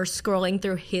there and we're scrolling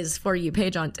through his For You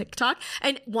page on TikTok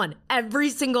and every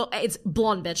single, it's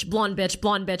blonde bitch, blonde bitch,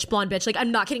 blonde bitch, blonde bitch. Like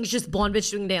I'm not kidding, it's just blonde bitch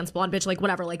doing dance, blonde bitch, like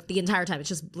whatever, like the entire time. It's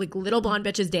just like little blonde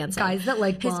bitches dancing. Guys that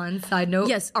like blonde, side note,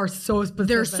 yes, are so specific.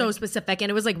 They're so specific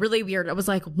and it was like really weird. I was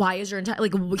like, why is your entire,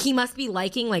 like he must be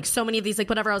liking like so many of these, like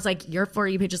whatever. I was like, your For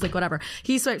You page is like whatever.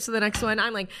 He swipes to the next one.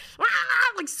 I'm like,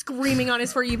 like screaming on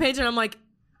his For You page and I'm like,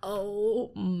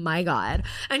 oh my God.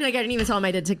 And like I didn't even tell him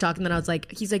I did TikTok and then I was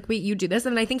like, he's like, wait, you do this?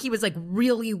 And I think he was like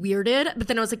really weirded, but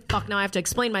then I was like, fuck, now I have to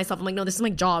explain myself. I'm like, no, this is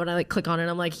my job. And I like click on it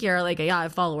and I'm like, here, like yeah, I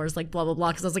have followers, like blah blah blah,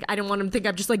 because I was like, I didn't want him to think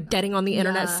I'm just like getting on the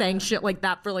internet saying shit like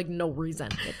that for like no reason.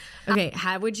 Okay,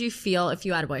 how would you feel if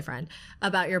you had a boyfriend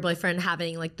about your boyfriend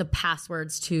having like the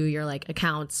passwords to your like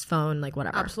accounts, phone, like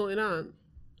whatever? Absolutely not.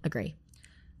 Agree.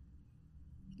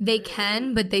 They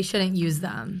can, but they shouldn't use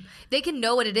them. They can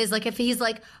know what it is. Like if he's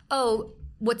like, oh,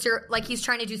 what's your, like he's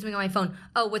trying to do something on my phone.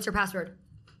 Oh, what's your password?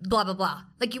 Blah, blah, blah.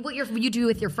 Like what you do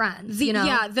with your friends, you know?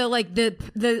 Yeah,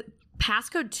 the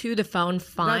passcode to the phone,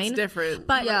 fine. That's different.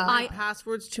 But my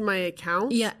passwords to my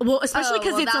account. Yeah, well, especially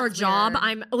because it's our job. weird.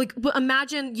 I'm like,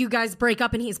 imagine you guys break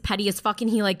up and he's petty as fuck and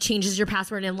he like changes your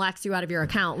password and locks you out of your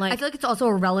account. Like, I feel like it's also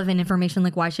irrelevant information.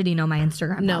 Like, why should he know my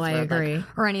Instagram? No, I password, agree.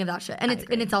 like, or any of that shit. And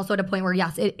it's also at a point where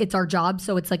yes, it's our job,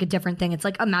 so it's like a different thing. It's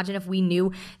like, imagine if we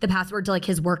knew the password to like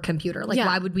his work computer. Like,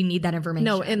 why would we need that information?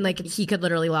 no, and like he could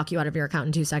literally lock you out of your account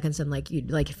in 2 seconds, and like you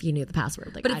like if you knew the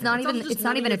password. Like, but it's not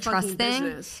even a trust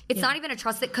thing. It's not even a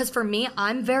trust thing because for me,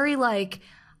 I'm very like,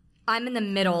 I'm in the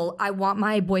middle. I want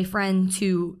my boyfriend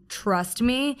to trust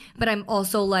me, but I'm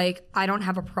also like, I don't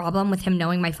have a problem with him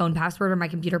knowing my phone password or my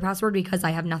computer password because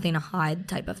I have nothing to hide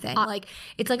type of thing. Like,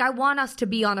 it's like, I want us to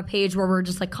be on a page where we're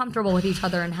just like comfortable with each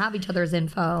other and have each other's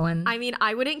info. And I mean,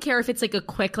 I wouldn't care if it's like a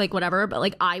quick, like whatever, but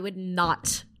like I would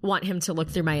not want him to look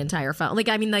through my entire phone. Like,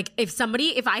 I mean, like if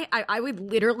I would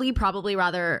literally probably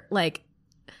rather like,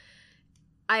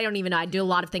 I don't even know. I'd do a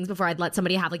lot of things before I'd let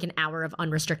somebody have like an hour of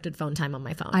unrestricted phone time on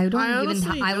my phone. I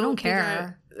don't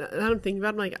care. I don't think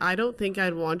about it. Like, I don't think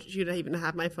I'd want you to even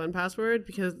have my phone password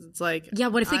because it's like, yeah,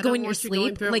 what if they go in your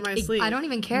sleep? Like, I don't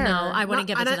even care. No, I wouldn't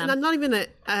give it to them. And I'm not even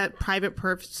a private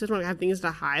person. I have things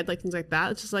to hide, like things like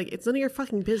that. It's just like, it's none of your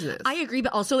fucking business. I agree,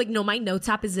 but also like, no, my notes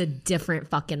app is a different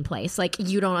fucking place. Like,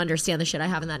 you don't understand the shit I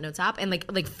have in that notes app, and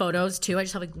like photos too. I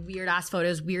just have like weird ass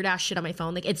photos, weird ass shit on my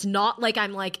phone. Like, it's not like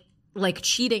I'm like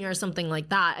cheating or something like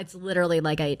that. It's literally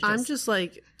like I'm just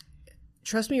like,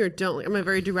 trust me or don't. Like, I'm a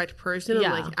very direct person.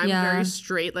 And like, I'm very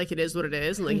straight. Like, it is what it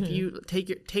is. And like, if you take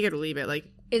it or leave it, like,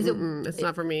 it's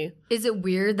not for me. Is it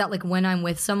weird that like when I'm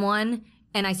with someone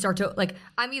and I start to like,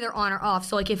 I'm either on or off.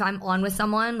 So like, if I'm on with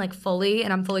someone like fully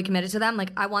and I'm fully committed to them,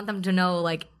 like I want them to know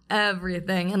like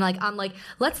everything. And like, I'm like,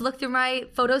 let's look through my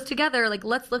photos together. Like,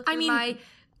 let's look through my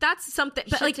that's something,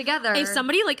 but like together. If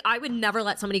somebody like, I would never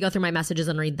let somebody go through my messages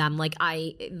and read them. Like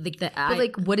but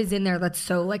like, what is in there that's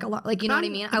so like a lot? Like, you know what I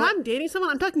mean? If I'm dating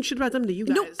someone, I'm talking shit about them to you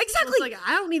guys. No, exactly. So it's like,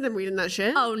 I don't need them reading that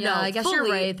shit. Oh no, I guess you're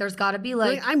right. There's got to be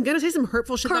like, I'm gonna say some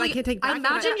hurtful shit that I can't take back.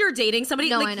 Imagine you're dating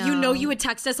somebody, like you know you would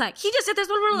text us like, he just said this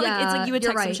one. Like, it's like you would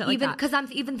text some shit like that. Because I'm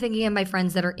even thinking of my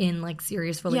friends that are in like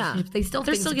serious relationships.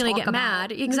 They're still gonna get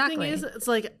mad. Exactly. The thing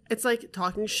is, it's like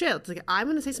talking shit. It's like, I'm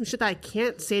gonna say some shit that I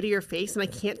can't say to your face and I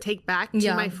can't take back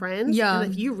to my friends. Yeah. And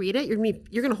if you read it,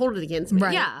 you're gonna hold it against me.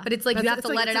 Right. Yeah. But it's like, you have to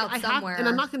let it out somewhere. And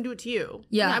I'm not gonna do it to you.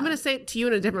 Yeah. I'm gonna say it to you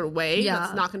in a different way. Yeah.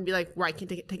 That's not gonna be like where I can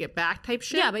take it back type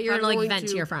shit. Yeah, but you're gonna like vent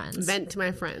to your friends. Vent to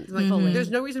my friends. Like, there's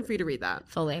no reason for you to read that.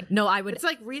 Fully. No, I would.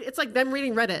 It's like them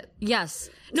reading Reddit. Yes.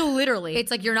 No, literally.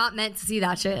 It's like, you're not meant to see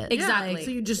that shit. Exactly. Yeah,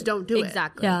 so you just don't do it.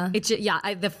 Exactly. Yeah. It's just,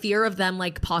 the fear of them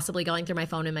like possibly going through my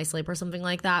phone in my sleep or something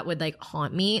like that would like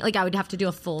haunt me. Like, I would have to do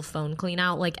a full phone clean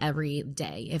out like every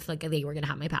day if like they were gonna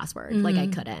have my password. Like, I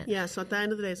couldn't. Yeah. So at the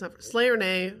end of the day, it's not for slay or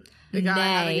nay. The guy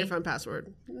having your phone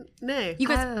password. Nay. You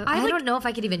guys, I don't know if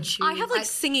I could even choose. I have like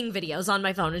singing videos on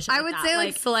my phone and shit. I would say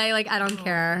like slay. Like, I don't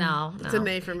care. No, it's a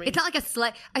nay for me. It's not like a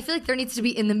slay. I feel like there needs to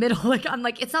be in the middle. Like, I'm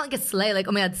like, it's not like a slay. Like,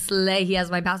 oh my god, slay. He has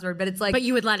my password. But it's like, but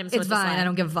you would let him. So it's fine. I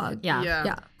don't give a fuck.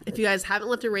 Yeah. If you guys haven't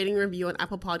left a rating review on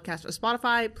Apple Podcasts or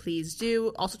Spotify, please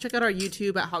do. Also check out our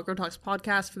YouTube at Hot Girl Talks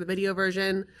Podcast for the video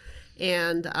version.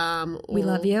 And we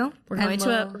love you. We're going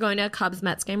to a Cubs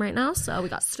Mets game right now, so we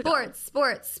got sports.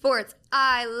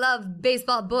 I love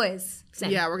baseball, boys.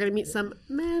 Same. Yeah, we're gonna meet some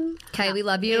men. Okay, we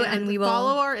love you, and we will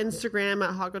follow our Instagram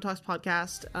at Hot Girl Talks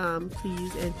Podcast,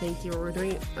 please and thank you. We're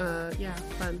doing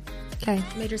fun. Okay,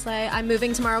 Major Slay. I'm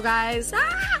moving tomorrow, guys.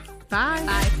 Bye.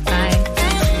 Bye.